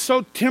 we get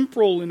so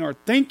temporal in our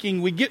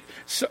thinking.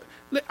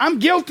 I'm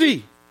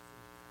guilty.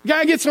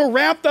 I get so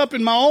wrapped up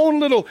in my own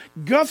little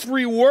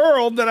Guthrie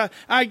world that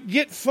I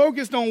get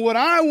focused on what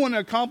I want to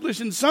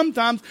accomplish, and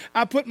sometimes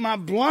I put my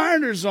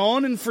blinders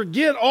on and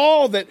forget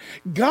all that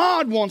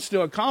God wants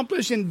to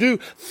accomplish and do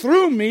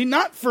through me,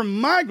 not for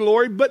my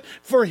glory, but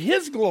for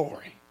his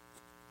glory.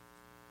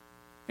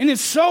 And it's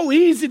so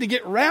easy to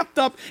get wrapped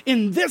up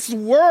in this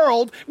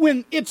world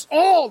when it's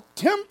all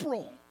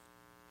temporal.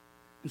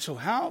 And so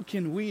how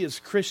can we as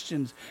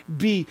Christians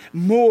be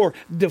more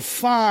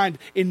defined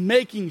in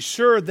making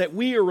sure that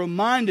we are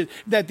reminded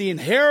that the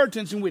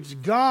inheritance in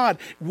which God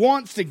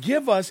wants to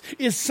give us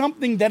is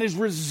something that is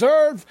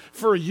reserved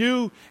for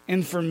you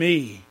and for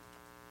me?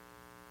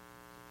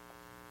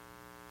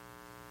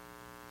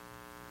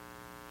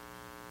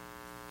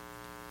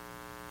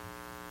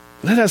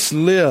 Let us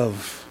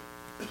live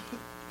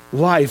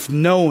life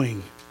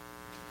knowing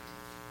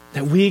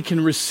that we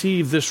can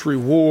receive this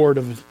reward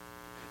of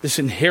this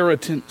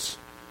inheritance,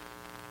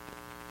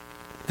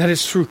 that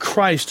is through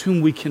Christ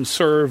whom we can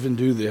serve and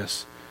do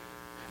this.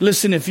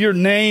 Listen, if your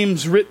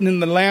name's written in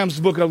the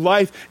Lamb's Book of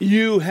Life,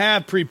 you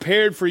have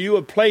prepared for you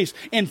a place.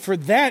 And for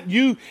that,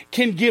 you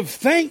can give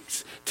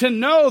thanks to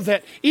know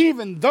that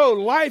even though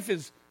life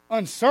is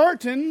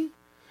uncertain,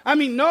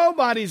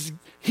 nobody's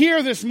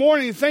here this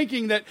morning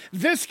thinking that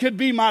this could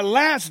be my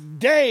last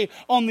day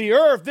on the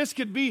earth. This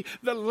could be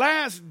the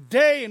last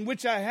day in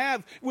which I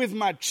have with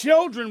my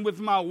children, with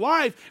my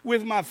wife,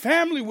 with my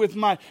family, with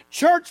my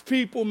church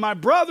people, my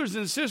brothers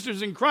and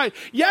sisters in Christ.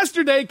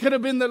 Yesterday could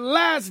have been the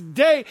last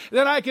day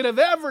that I could have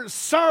ever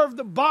served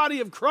the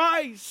body of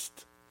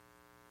Christ.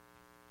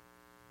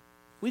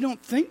 We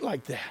don't think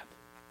like that.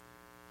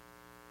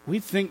 We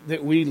think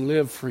that we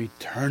live for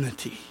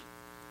eternity.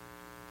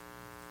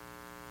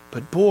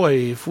 But boy,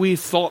 if we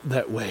thought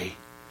that way,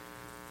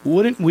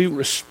 wouldn't we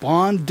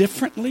respond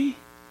differently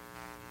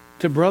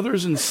to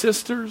brothers and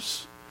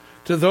sisters,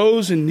 to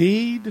those in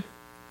need?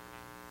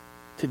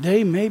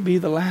 Today may be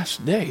the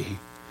last day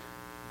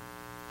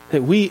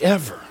that we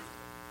ever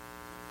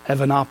have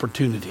an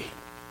opportunity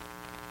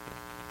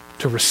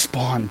to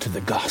respond to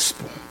the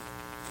gospel.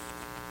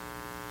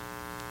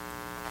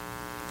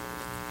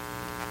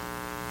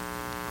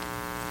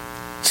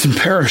 It's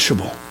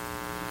imperishable.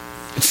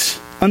 It's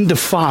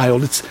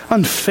undefiled, it's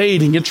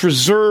unfading, it's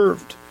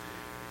reserved.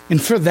 And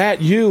for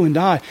that, you and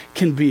I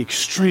can be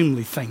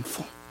extremely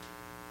thankful.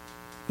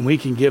 And we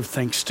can give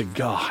thanks to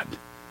God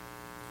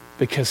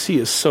because he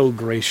is so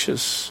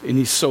gracious and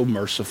he's so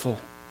merciful.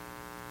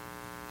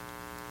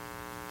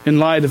 In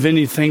light of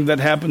anything that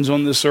happens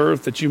on this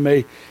earth that you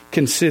may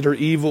consider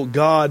evil,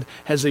 God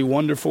has a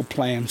wonderful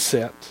plan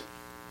set.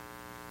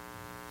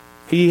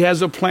 He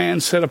has a plan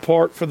set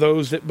apart for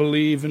those that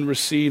believe and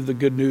receive the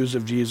good news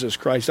of Jesus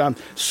Christ. I'm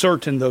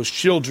certain those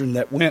children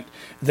that went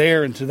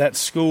there into that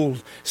school,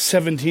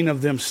 17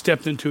 of them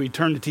stepped into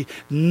eternity.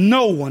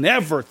 No one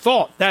ever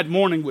thought that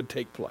morning would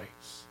take place.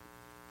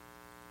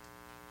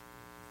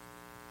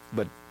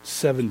 But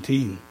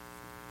 17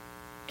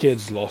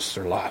 kids lost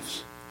their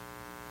lives,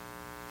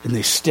 and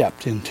they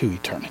stepped into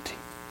eternity.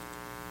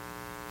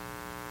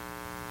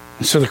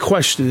 And so the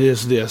question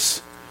is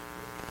this: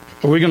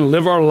 are we going to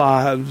live our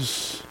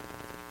lives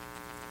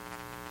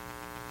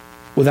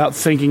without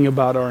thinking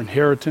about our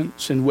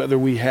inheritance and whether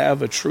we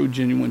have a true,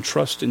 genuine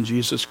trust in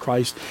Jesus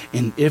Christ?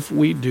 And if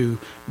we do,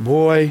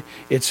 boy,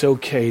 it's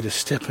okay to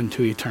step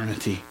into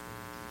eternity.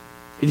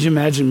 Can you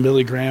imagine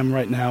Billy Graham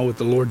right now with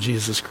the Lord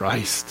Jesus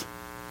Christ?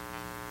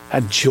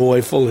 How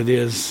joyful it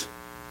is.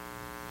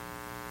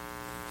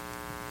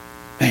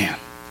 Man.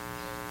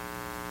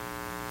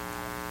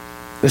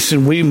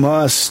 Listen, we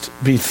must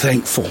be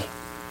thankful.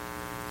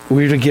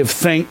 We are to give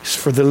thanks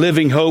for the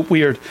living hope.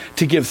 We are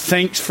to give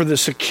thanks for the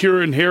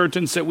secure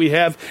inheritance that we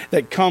have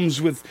that comes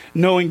with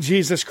knowing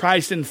Jesus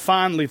Christ. And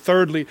finally,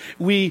 thirdly,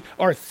 we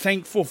are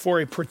thankful for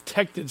a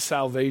protected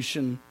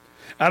salvation.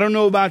 I don't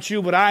know about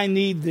you, but I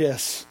need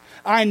this.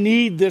 I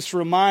need this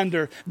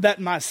reminder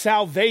that my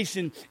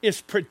salvation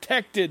is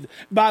protected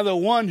by the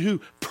one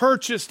who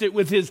purchased it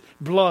with his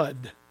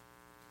blood.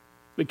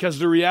 Because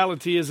the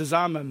reality is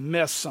I'm a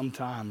mess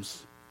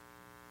sometimes.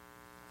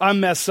 I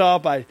mess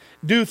up. I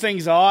do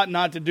things I ought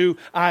not to do.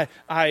 I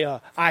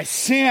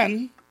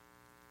sin.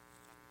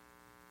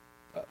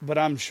 But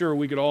I'm sure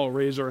we could all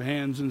raise our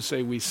hands and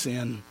say we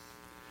sin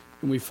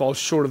and we fall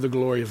short of the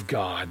glory of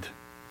God.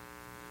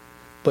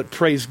 But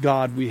praise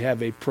God, we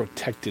have a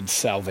protected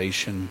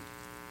salvation.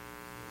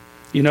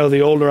 You know,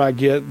 the older I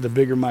get, the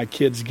bigger my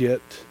kids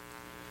get,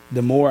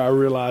 the more I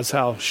realize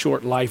how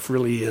short life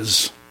really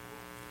is.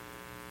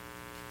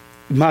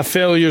 My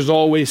failures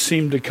always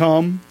seem to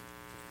come,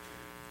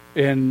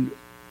 and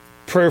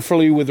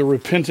prayerfully with a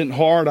repentant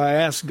heart, I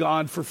ask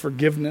God for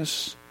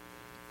forgiveness,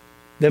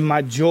 that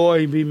my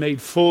joy be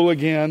made full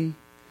again.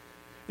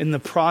 And the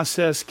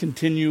process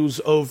continues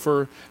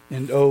over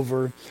and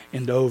over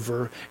and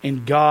over.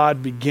 And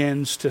God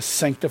begins to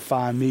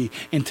sanctify me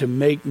and to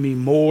make me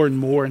more and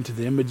more into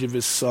the image of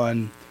His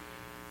Son,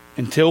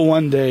 until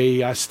one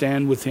day I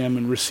stand with Him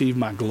and receive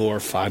my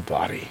glorified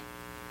body.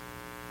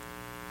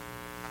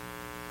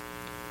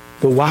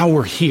 But while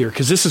we're here,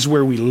 because this is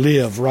where we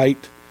live, right?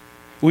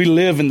 We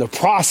live in the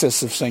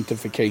process of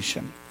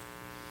sanctification.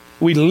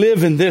 We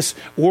live in this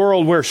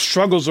world where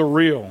struggles are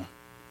real,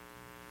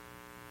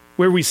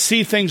 where we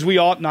see things we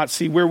ought not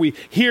see, where we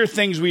hear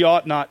things we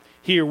ought not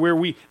hear, where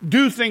we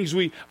do things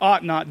we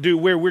ought not do,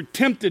 where we're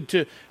tempted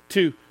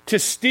to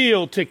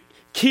steal, to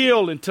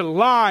kill, and to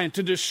lie, and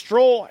to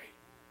destroy.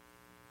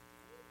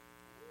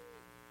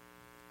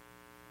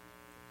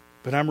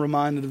 But I'm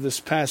reminded of this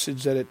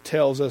passage that it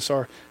tells us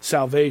our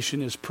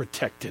salvation is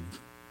protected.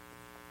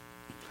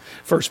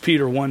 1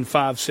 Peter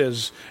 1:5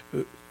 says,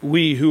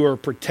 we who are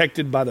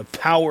protected by the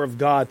power of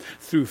God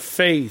through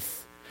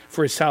faith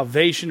for His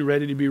salvation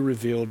ready to be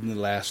revealed in the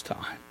last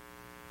time.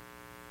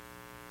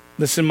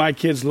 Listen, my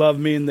kids love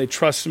me and they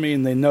trust me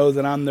and they know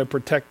that I'm their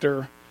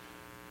protector.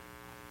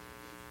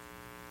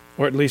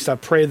 Or at least I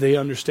pray they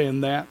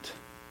understand that.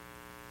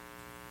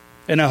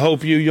 And I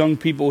hope you young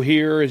people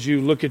here, as you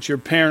look at your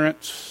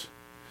parents,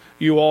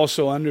 you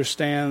also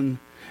understand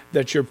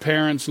that your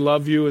parents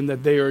love you and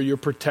that they are your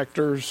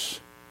protectors.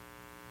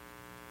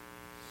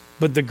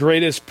 But the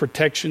greatest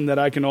protection that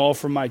I can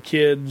offer my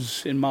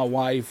kids and my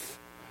wife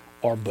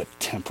are but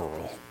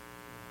temporal.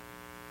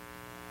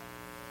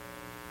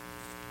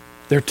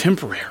 They're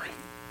temporary.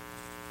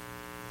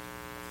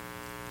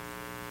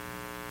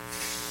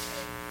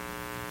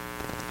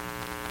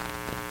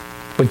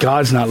 But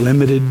God's not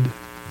limited.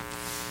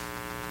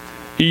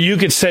 You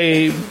could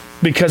say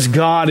because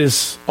God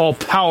is all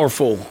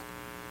powerful,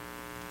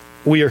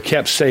 we are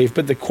kept safe.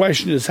 But the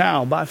question is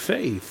how? By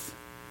faith.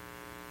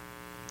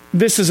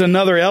 This is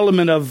another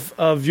element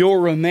of your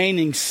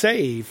remaining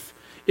safe,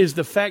 is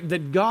the fact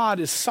that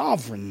God is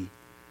sovereign.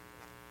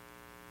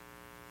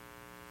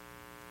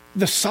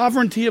 The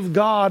sovereignty of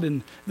God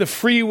and the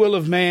free will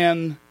of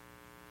man,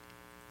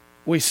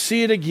 we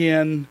see it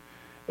again.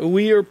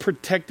 We are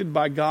protected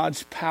by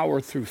God's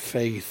power through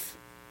faith.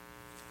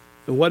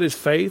 And what is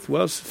faith?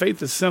 Well,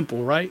 faith is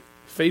simple, right?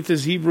 Faith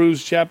is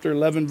Hebrews chapter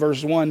 11,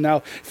 verse 1. Now,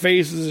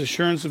 faith is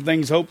assurance of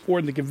things hoped for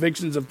and the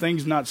convictions of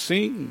things not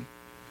seen.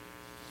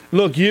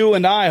 Look, you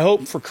and I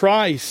hope for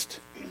Christ.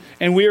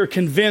 And we are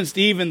convinced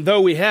even though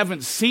we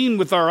haven't seen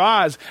with our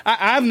eyes.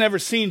 I've never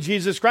seen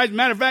Jesus Christ.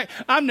 Matter of fact,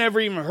 I've never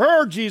even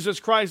heard Jesus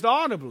Christ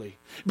audibly.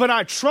 But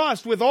I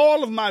trust with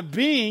all of my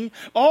being,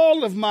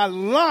 all of my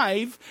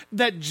life,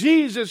 that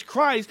Jesus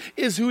Christ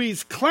is who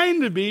He's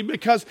claimed to be,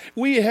 because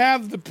we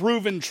have the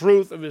proven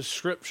truth of His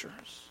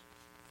Scriptures.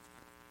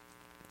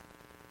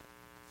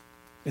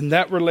 And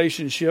that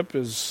relationship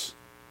is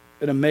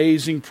an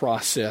amazing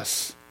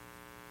process.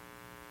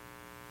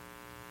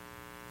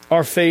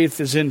 Our faith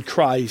is in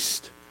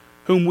Christ,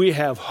 whom we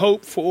have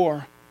hope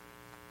for.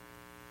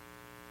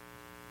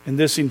 And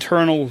this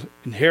eternal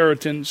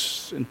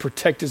inheritance and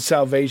protected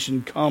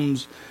salvation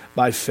comes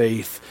by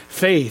faith.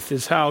 Faith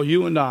is how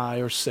you and I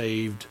are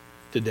saved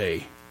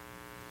today.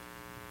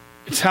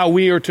 It's how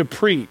we are to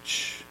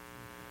preach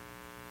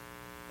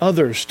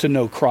others to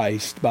know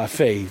Christ by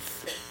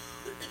faith.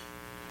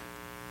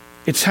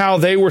 It's how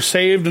they were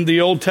saved in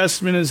the Old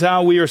Testament, is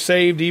how we are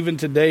saved even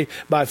today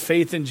by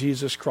faith in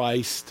Jesus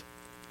Christ.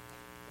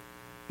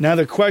 Now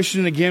the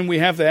question again we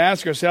have to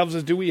ask ourselves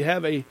is, do we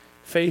have a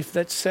faith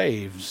that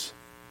saves?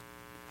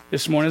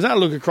 This morning, as I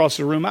look across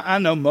the room, I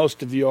know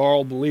most of you are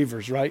all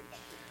believers, right?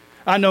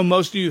 I know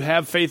most of you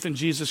have faith in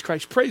Jesus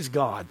Christ. Praise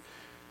God.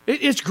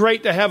 It's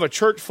great to have a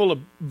church full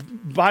of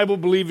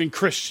Bible-believing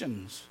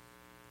Christians.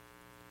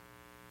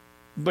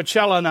 But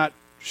shall I not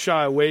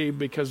shy away,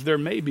 because there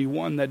may be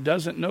one that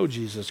doesn't know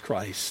Jesus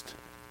Christ.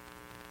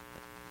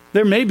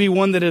 There may be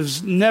one that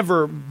has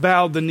never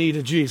bowed the knee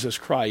to Jesus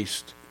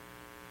Christ.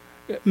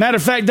 Matter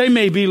of fact, they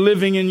may be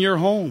living in your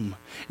home.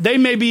 They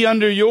may be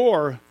under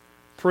your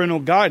parental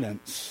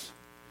guidance,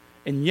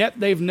 and yet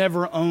they've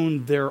never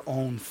owned their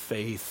own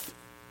faith.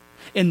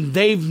 And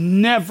they've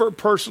never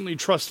personally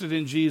trusted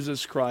in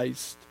Jesus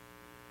Christ.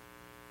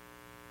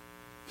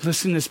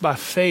 Listen, it's by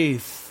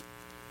faith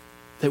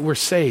that we're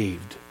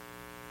saved.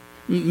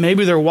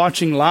 Maybe they're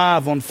watching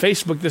live on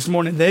Facebook this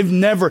morning. They've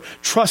never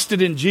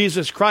trusted in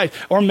Jesus Christ.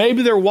 Or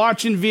maybe they're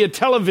watching via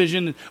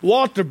television in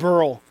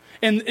Walterboro,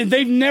 and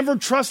they've never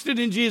trusted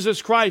in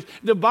Jesus Christ.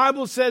 The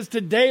Bible says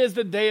today is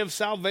the day of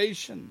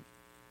salvation.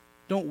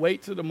 Don't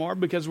wait till tomorrow,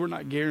 because we're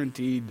not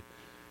guaranteed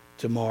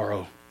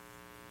tomorrow.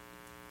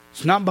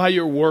 It's not by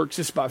your works,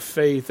 it's by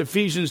faith.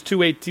 Ephesians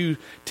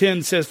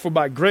 2:8-10 says, "For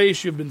by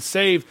grace you have been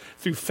saved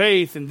through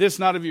faith, and this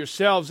not of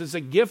yourselves, is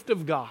a gift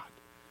of God,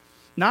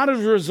 not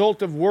as a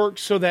result of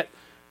works, so that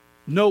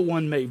no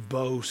one may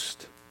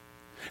boast."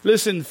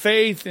 Listen,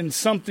 faith in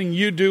something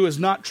you do is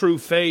not true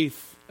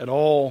faith at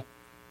all.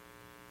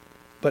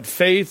 But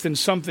faith in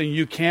something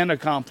you can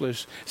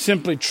accomplish,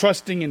 simply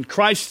trusting in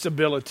Christ's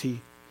ability,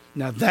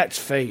 now that's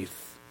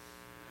faith.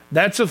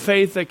 That's a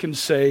faith that can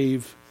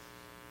save.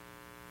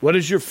 What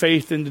is your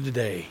faith in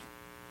today?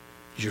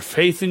 Is your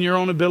faith in your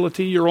own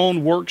ability, your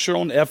own works, your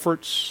own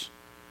efforts?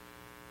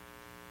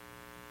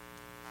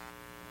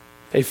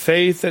 A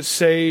faith that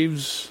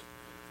saves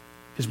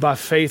is by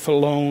faith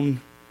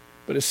alone,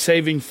 but a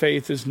saving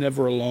faith is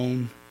never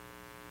alone.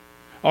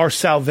 Our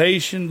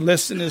salvation,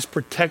 listen, is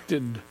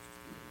protected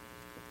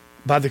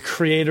by the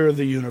Creator of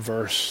the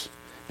universe.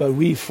 But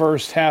we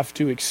first have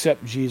to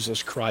accept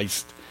Jesus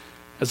Christ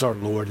as our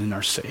Lord and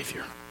our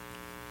Savior.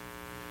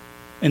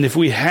 And if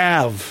we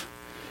have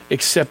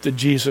accepted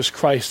Jesus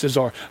Christ as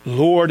our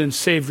Lord and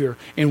Savior,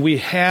 and we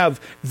have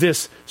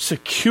this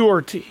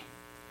security,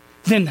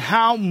 then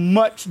how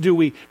much do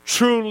we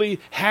truly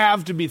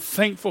have to be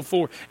thankful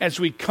for as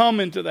we come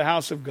into the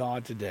house of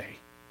God today?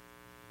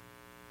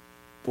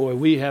 Boy,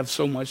 we have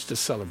so much to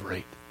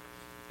celebrate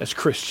as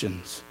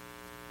Christians.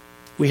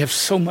 We have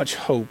so much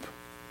hope.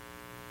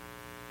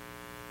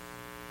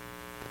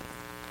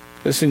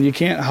 Listen, you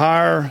can't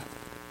hire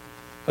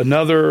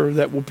another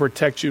that will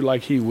protect you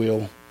like He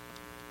will.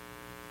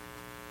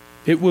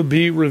 It will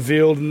be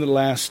revealed in the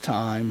last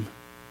time.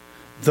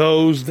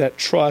 Those that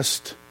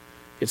trust,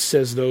 it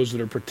says those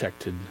that are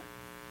protected.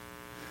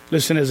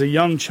 Listen, as a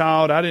young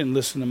child, I didn't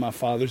listen to my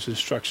father's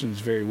instructions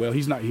very well.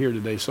 He's not here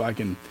today, so I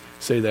can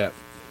say that.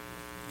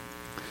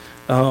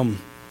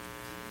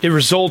 It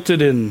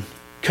resulted in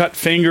cut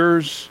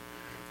fingers,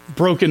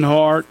 broken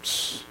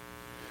hearts,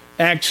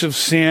 acts of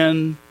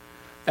sin,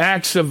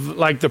 acts of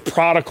like the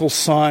prodigal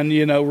son,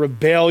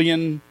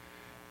 rebellion.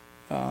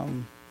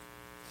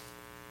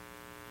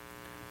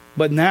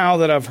 But now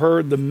that I've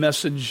heard the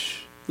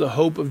message, the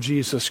hope of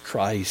Jesus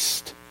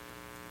Christ,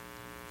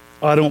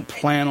 I don't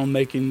plan on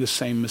making the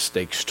same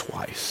mistakes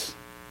twice.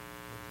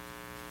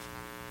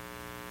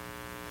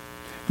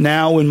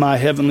 Now when my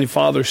Heavenly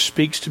Father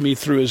speaks to me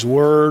through His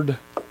Word,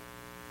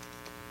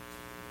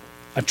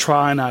 I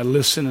try and I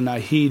listen and I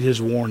heed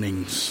His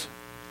warnings,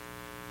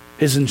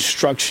 His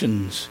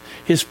instructions,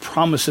 His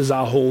promises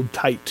I hold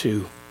tight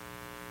to.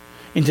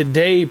 And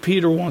today,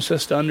 Peter wants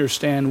us to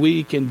understand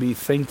we can be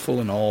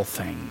thankful in all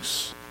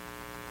things.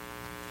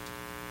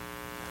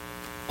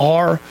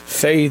 Our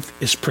faith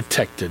is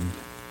protected.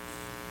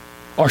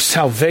 Our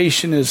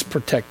salvation is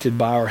protected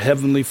by our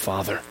Heavenly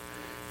Father.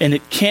 And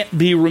it can't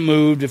be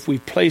removed if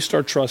we've placed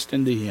our trust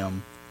into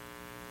Him.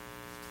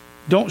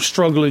 Don't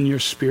struggle in your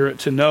spirit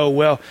to know,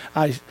 well,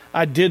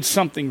 I did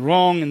something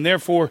wrong, and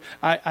therefore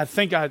I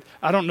think I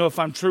don't know if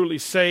I'm truly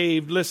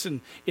saved.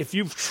 Listen, if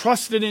you've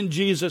trusted in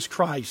Jesus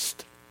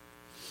Christ,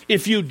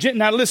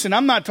 now listen,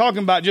 I'm not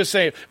talking about just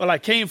saying, well, I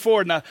came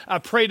forward and I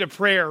prayed a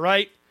prayer,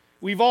 right?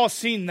 We've all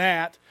seen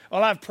that.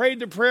 Well, I've prayed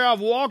the prayer,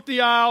 I've walked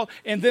the aisle,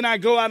 and then I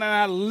go out and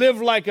I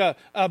live like a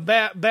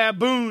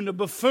baboon, a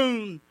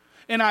buffoon,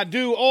 and I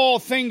do all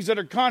things that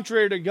are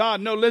contrary to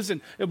God. No,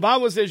 listen, the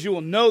Bible says you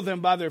will know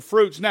them by their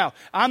fruits. Now,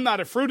 I'm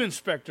not a fruit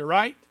inspector,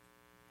 right?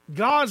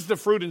 God's the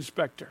fruit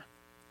inspector.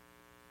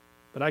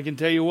 But I can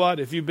tell you what,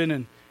 if you've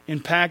been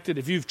impacted,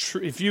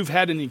 if you've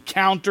had an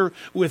encounter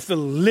with the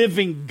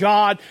living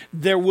God,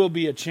 there will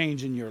be a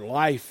change in your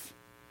life.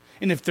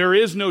 And if there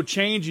is no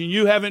change and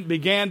you haven't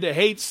began to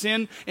hate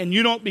sin and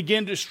you don't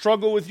begin to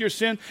struggle with your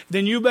sin,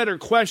 then you better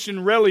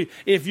question really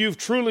if you've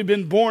truly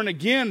been born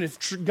again, if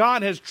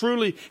God has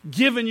truly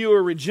given you a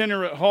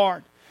regenerate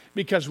heart.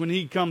 Because when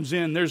He comes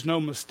in, there's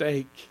no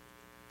mistake.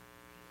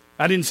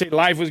 I didn't say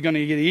life was going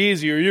to get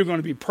easier, you're going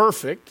to be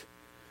perfect.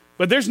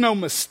 But there's no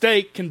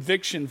mistake,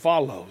 conviction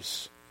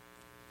follows.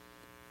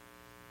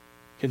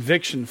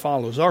 Conviction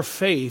follows. Our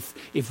faith,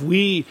 if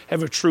we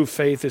have a true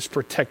faith, is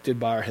protected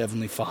by our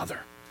Heavenly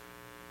Father.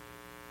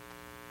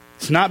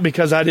 It's not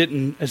because I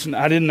didn't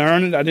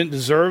earn it, I didn't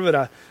deserve it,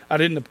 I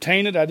didn't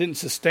obtain it, I didn't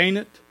sustain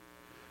it.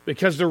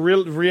 Because the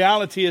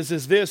reality is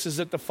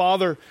that the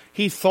Father,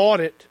 He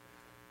thought it,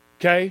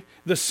 okay?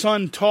 The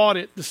Son taught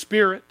it, the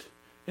Spirit,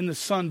 and the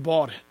Son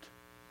bought it.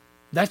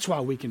 That's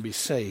why we can be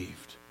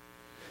saved.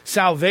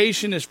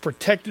 Salvation is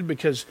protected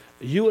because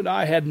you and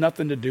I had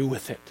nothing to do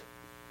with it.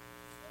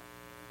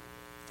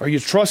 Are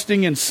you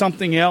trusting in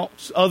something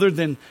else other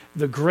than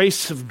the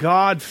grace of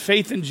God,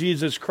 faith in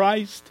Jesus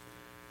Christ?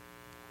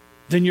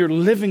 Then you're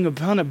living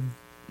upon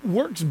a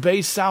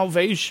works-based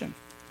salvation.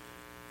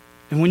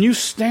 And when you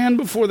stand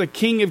before the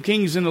King of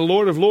Kings and the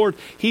Lord of Lords,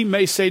 He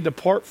may say,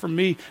 "Depart from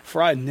me,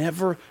 for I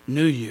never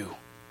knew you,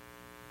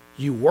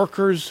 you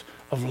workers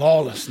of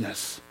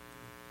lawlessness."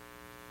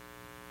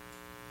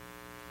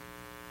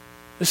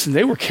 Listen,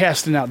 they were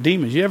casting out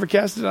demons. You ever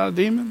casted out a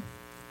demon?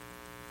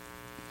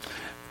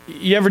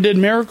 You ever did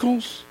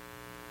miracles?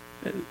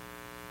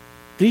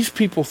 These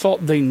people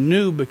thought they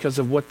knew because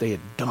of what they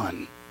had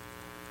done.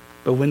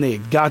 But when they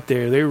had got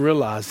there, they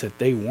realized that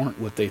they weren't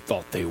what they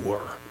thought they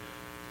were.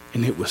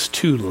 And it was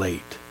too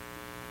late.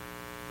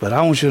 But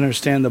I want you to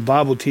understand the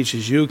Bible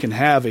teaches you can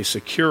have a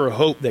secure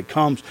hope that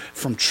comes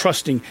from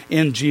trusting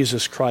in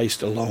Jesus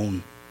Christ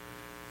alone.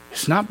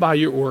 It's not by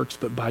your works,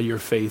 but by your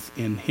faith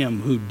in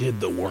Him who did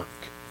the work.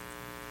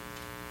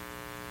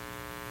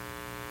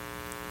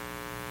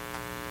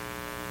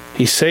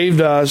 He saved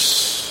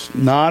us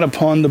not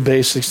upon the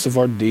basis of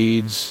our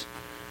deeds,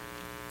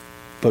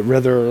 but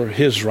rather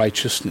His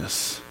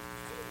righteousness,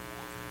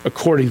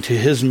 according to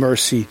His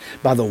mercy,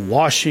 by the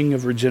washing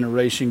of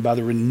regeneration, by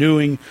the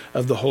renewing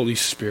of the Holy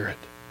Spirit.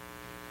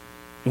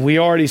 And we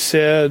already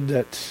said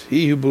that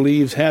he who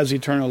believes has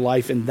eternal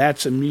life, and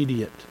that's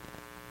immediate.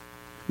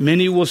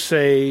 Many will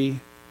say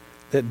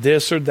that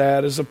this or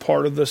that is a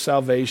part of the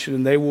salvation,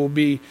 and they will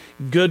be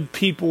good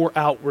people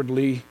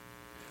outwardly,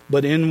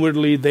 but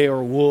inwardly they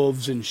are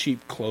wolves in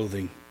sheep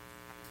clothing.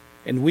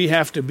 And we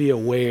have to be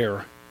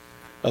aware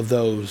of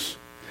those.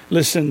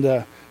 Listen,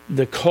 the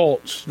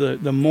cults,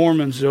 the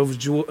Mormons,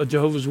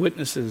 Jehovah's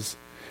Witnesses,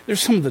 they're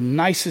some of the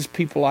nicest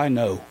people I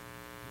know.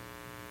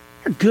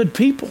 They're good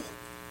people.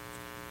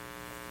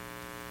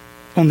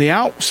 On the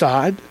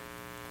outside,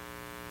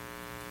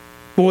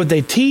 but what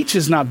they teach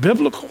is not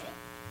biblical.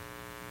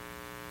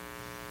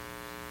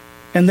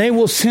 And they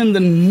will send the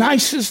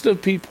nicest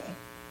of people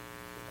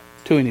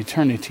to an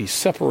eternity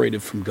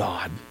separated from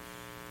God.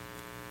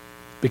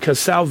 Because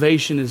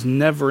salvation is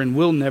never and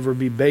will never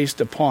be based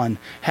upon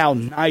how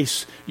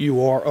nice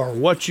you are or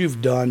what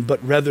you've done,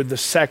 but rather the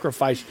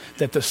sacrifice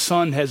that the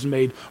Son has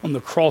made on the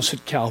cross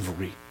at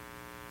Calvary.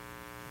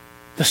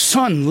 The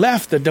Son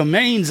left the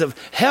domains of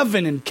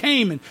heaven and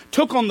came and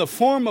took on the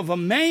form of a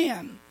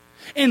man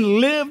and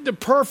lived a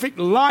perfect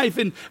life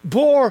and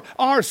bore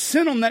our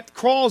sin on that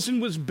cross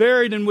and was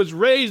buried and was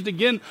raised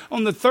again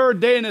on the third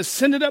day and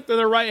ascended up to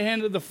the right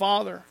hand of the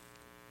Father.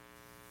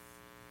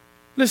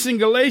 Listen,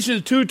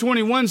 Galatians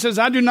 2:21 says,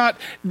 I do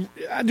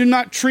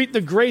not treat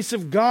the grace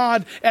of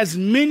God as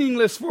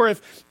meaningless, for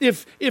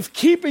if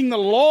keeping the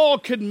law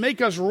could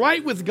make us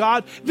right with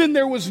God, then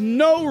there was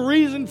no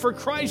reason for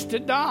Christ to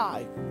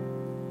die.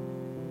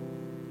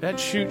 That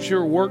shoots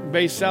your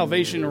work-based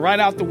salvation right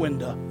out the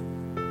window.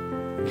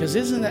 Because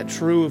isn't that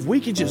true? If we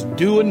could just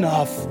do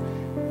enough,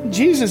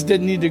 Jesus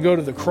didn't need to go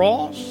to the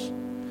cross.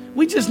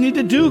 We just need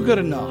to do good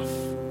enough.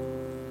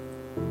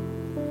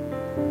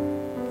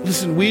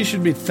 Listen, we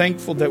should be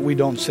thankful that we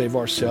don't save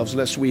ourselves,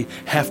 lest we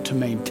have to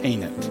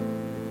maintain it.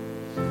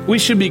 We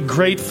should be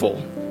grateful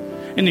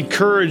and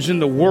encouraged in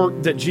the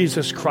work that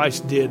Jesus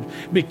Christ did,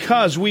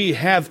 because we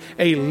have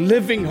a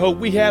living hope.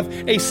 We have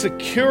a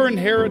secure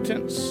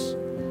inheritance,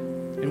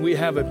 and we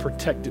have a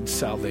protected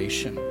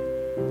salvation.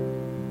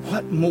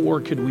 What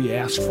more could we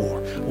ask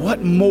for?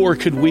 What more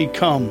could we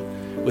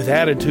come with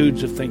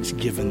attitudes of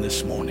thanksgiving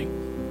this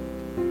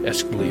morning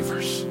as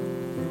believers?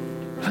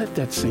 Let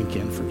that sink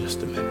in for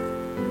just a minute.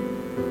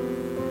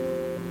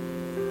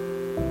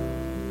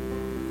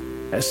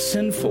 As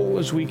sinful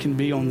as we can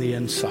be on the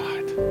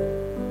inside,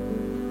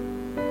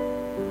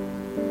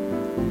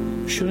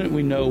 shouldn't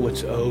we know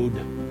what's owed?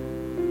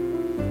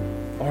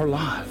 Our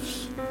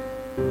lives.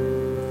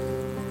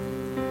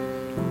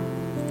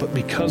 But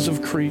because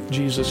of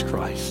Jesus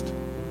Christ,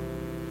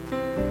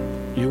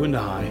 you and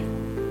I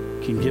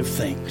can give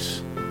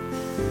thanks,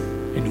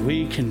 and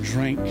we can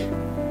drink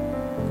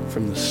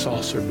from the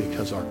saucer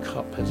because our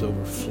cup has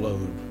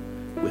overflowed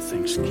with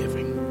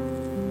thanksgiving.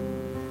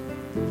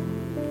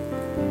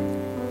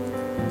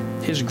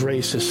 His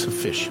grace is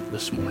sufficient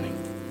this morning,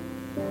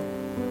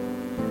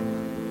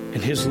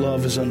 and His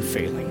love is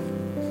unfailing,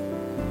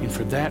 and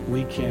for that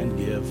we can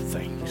give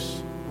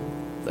thanks.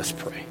 Let's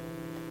pray.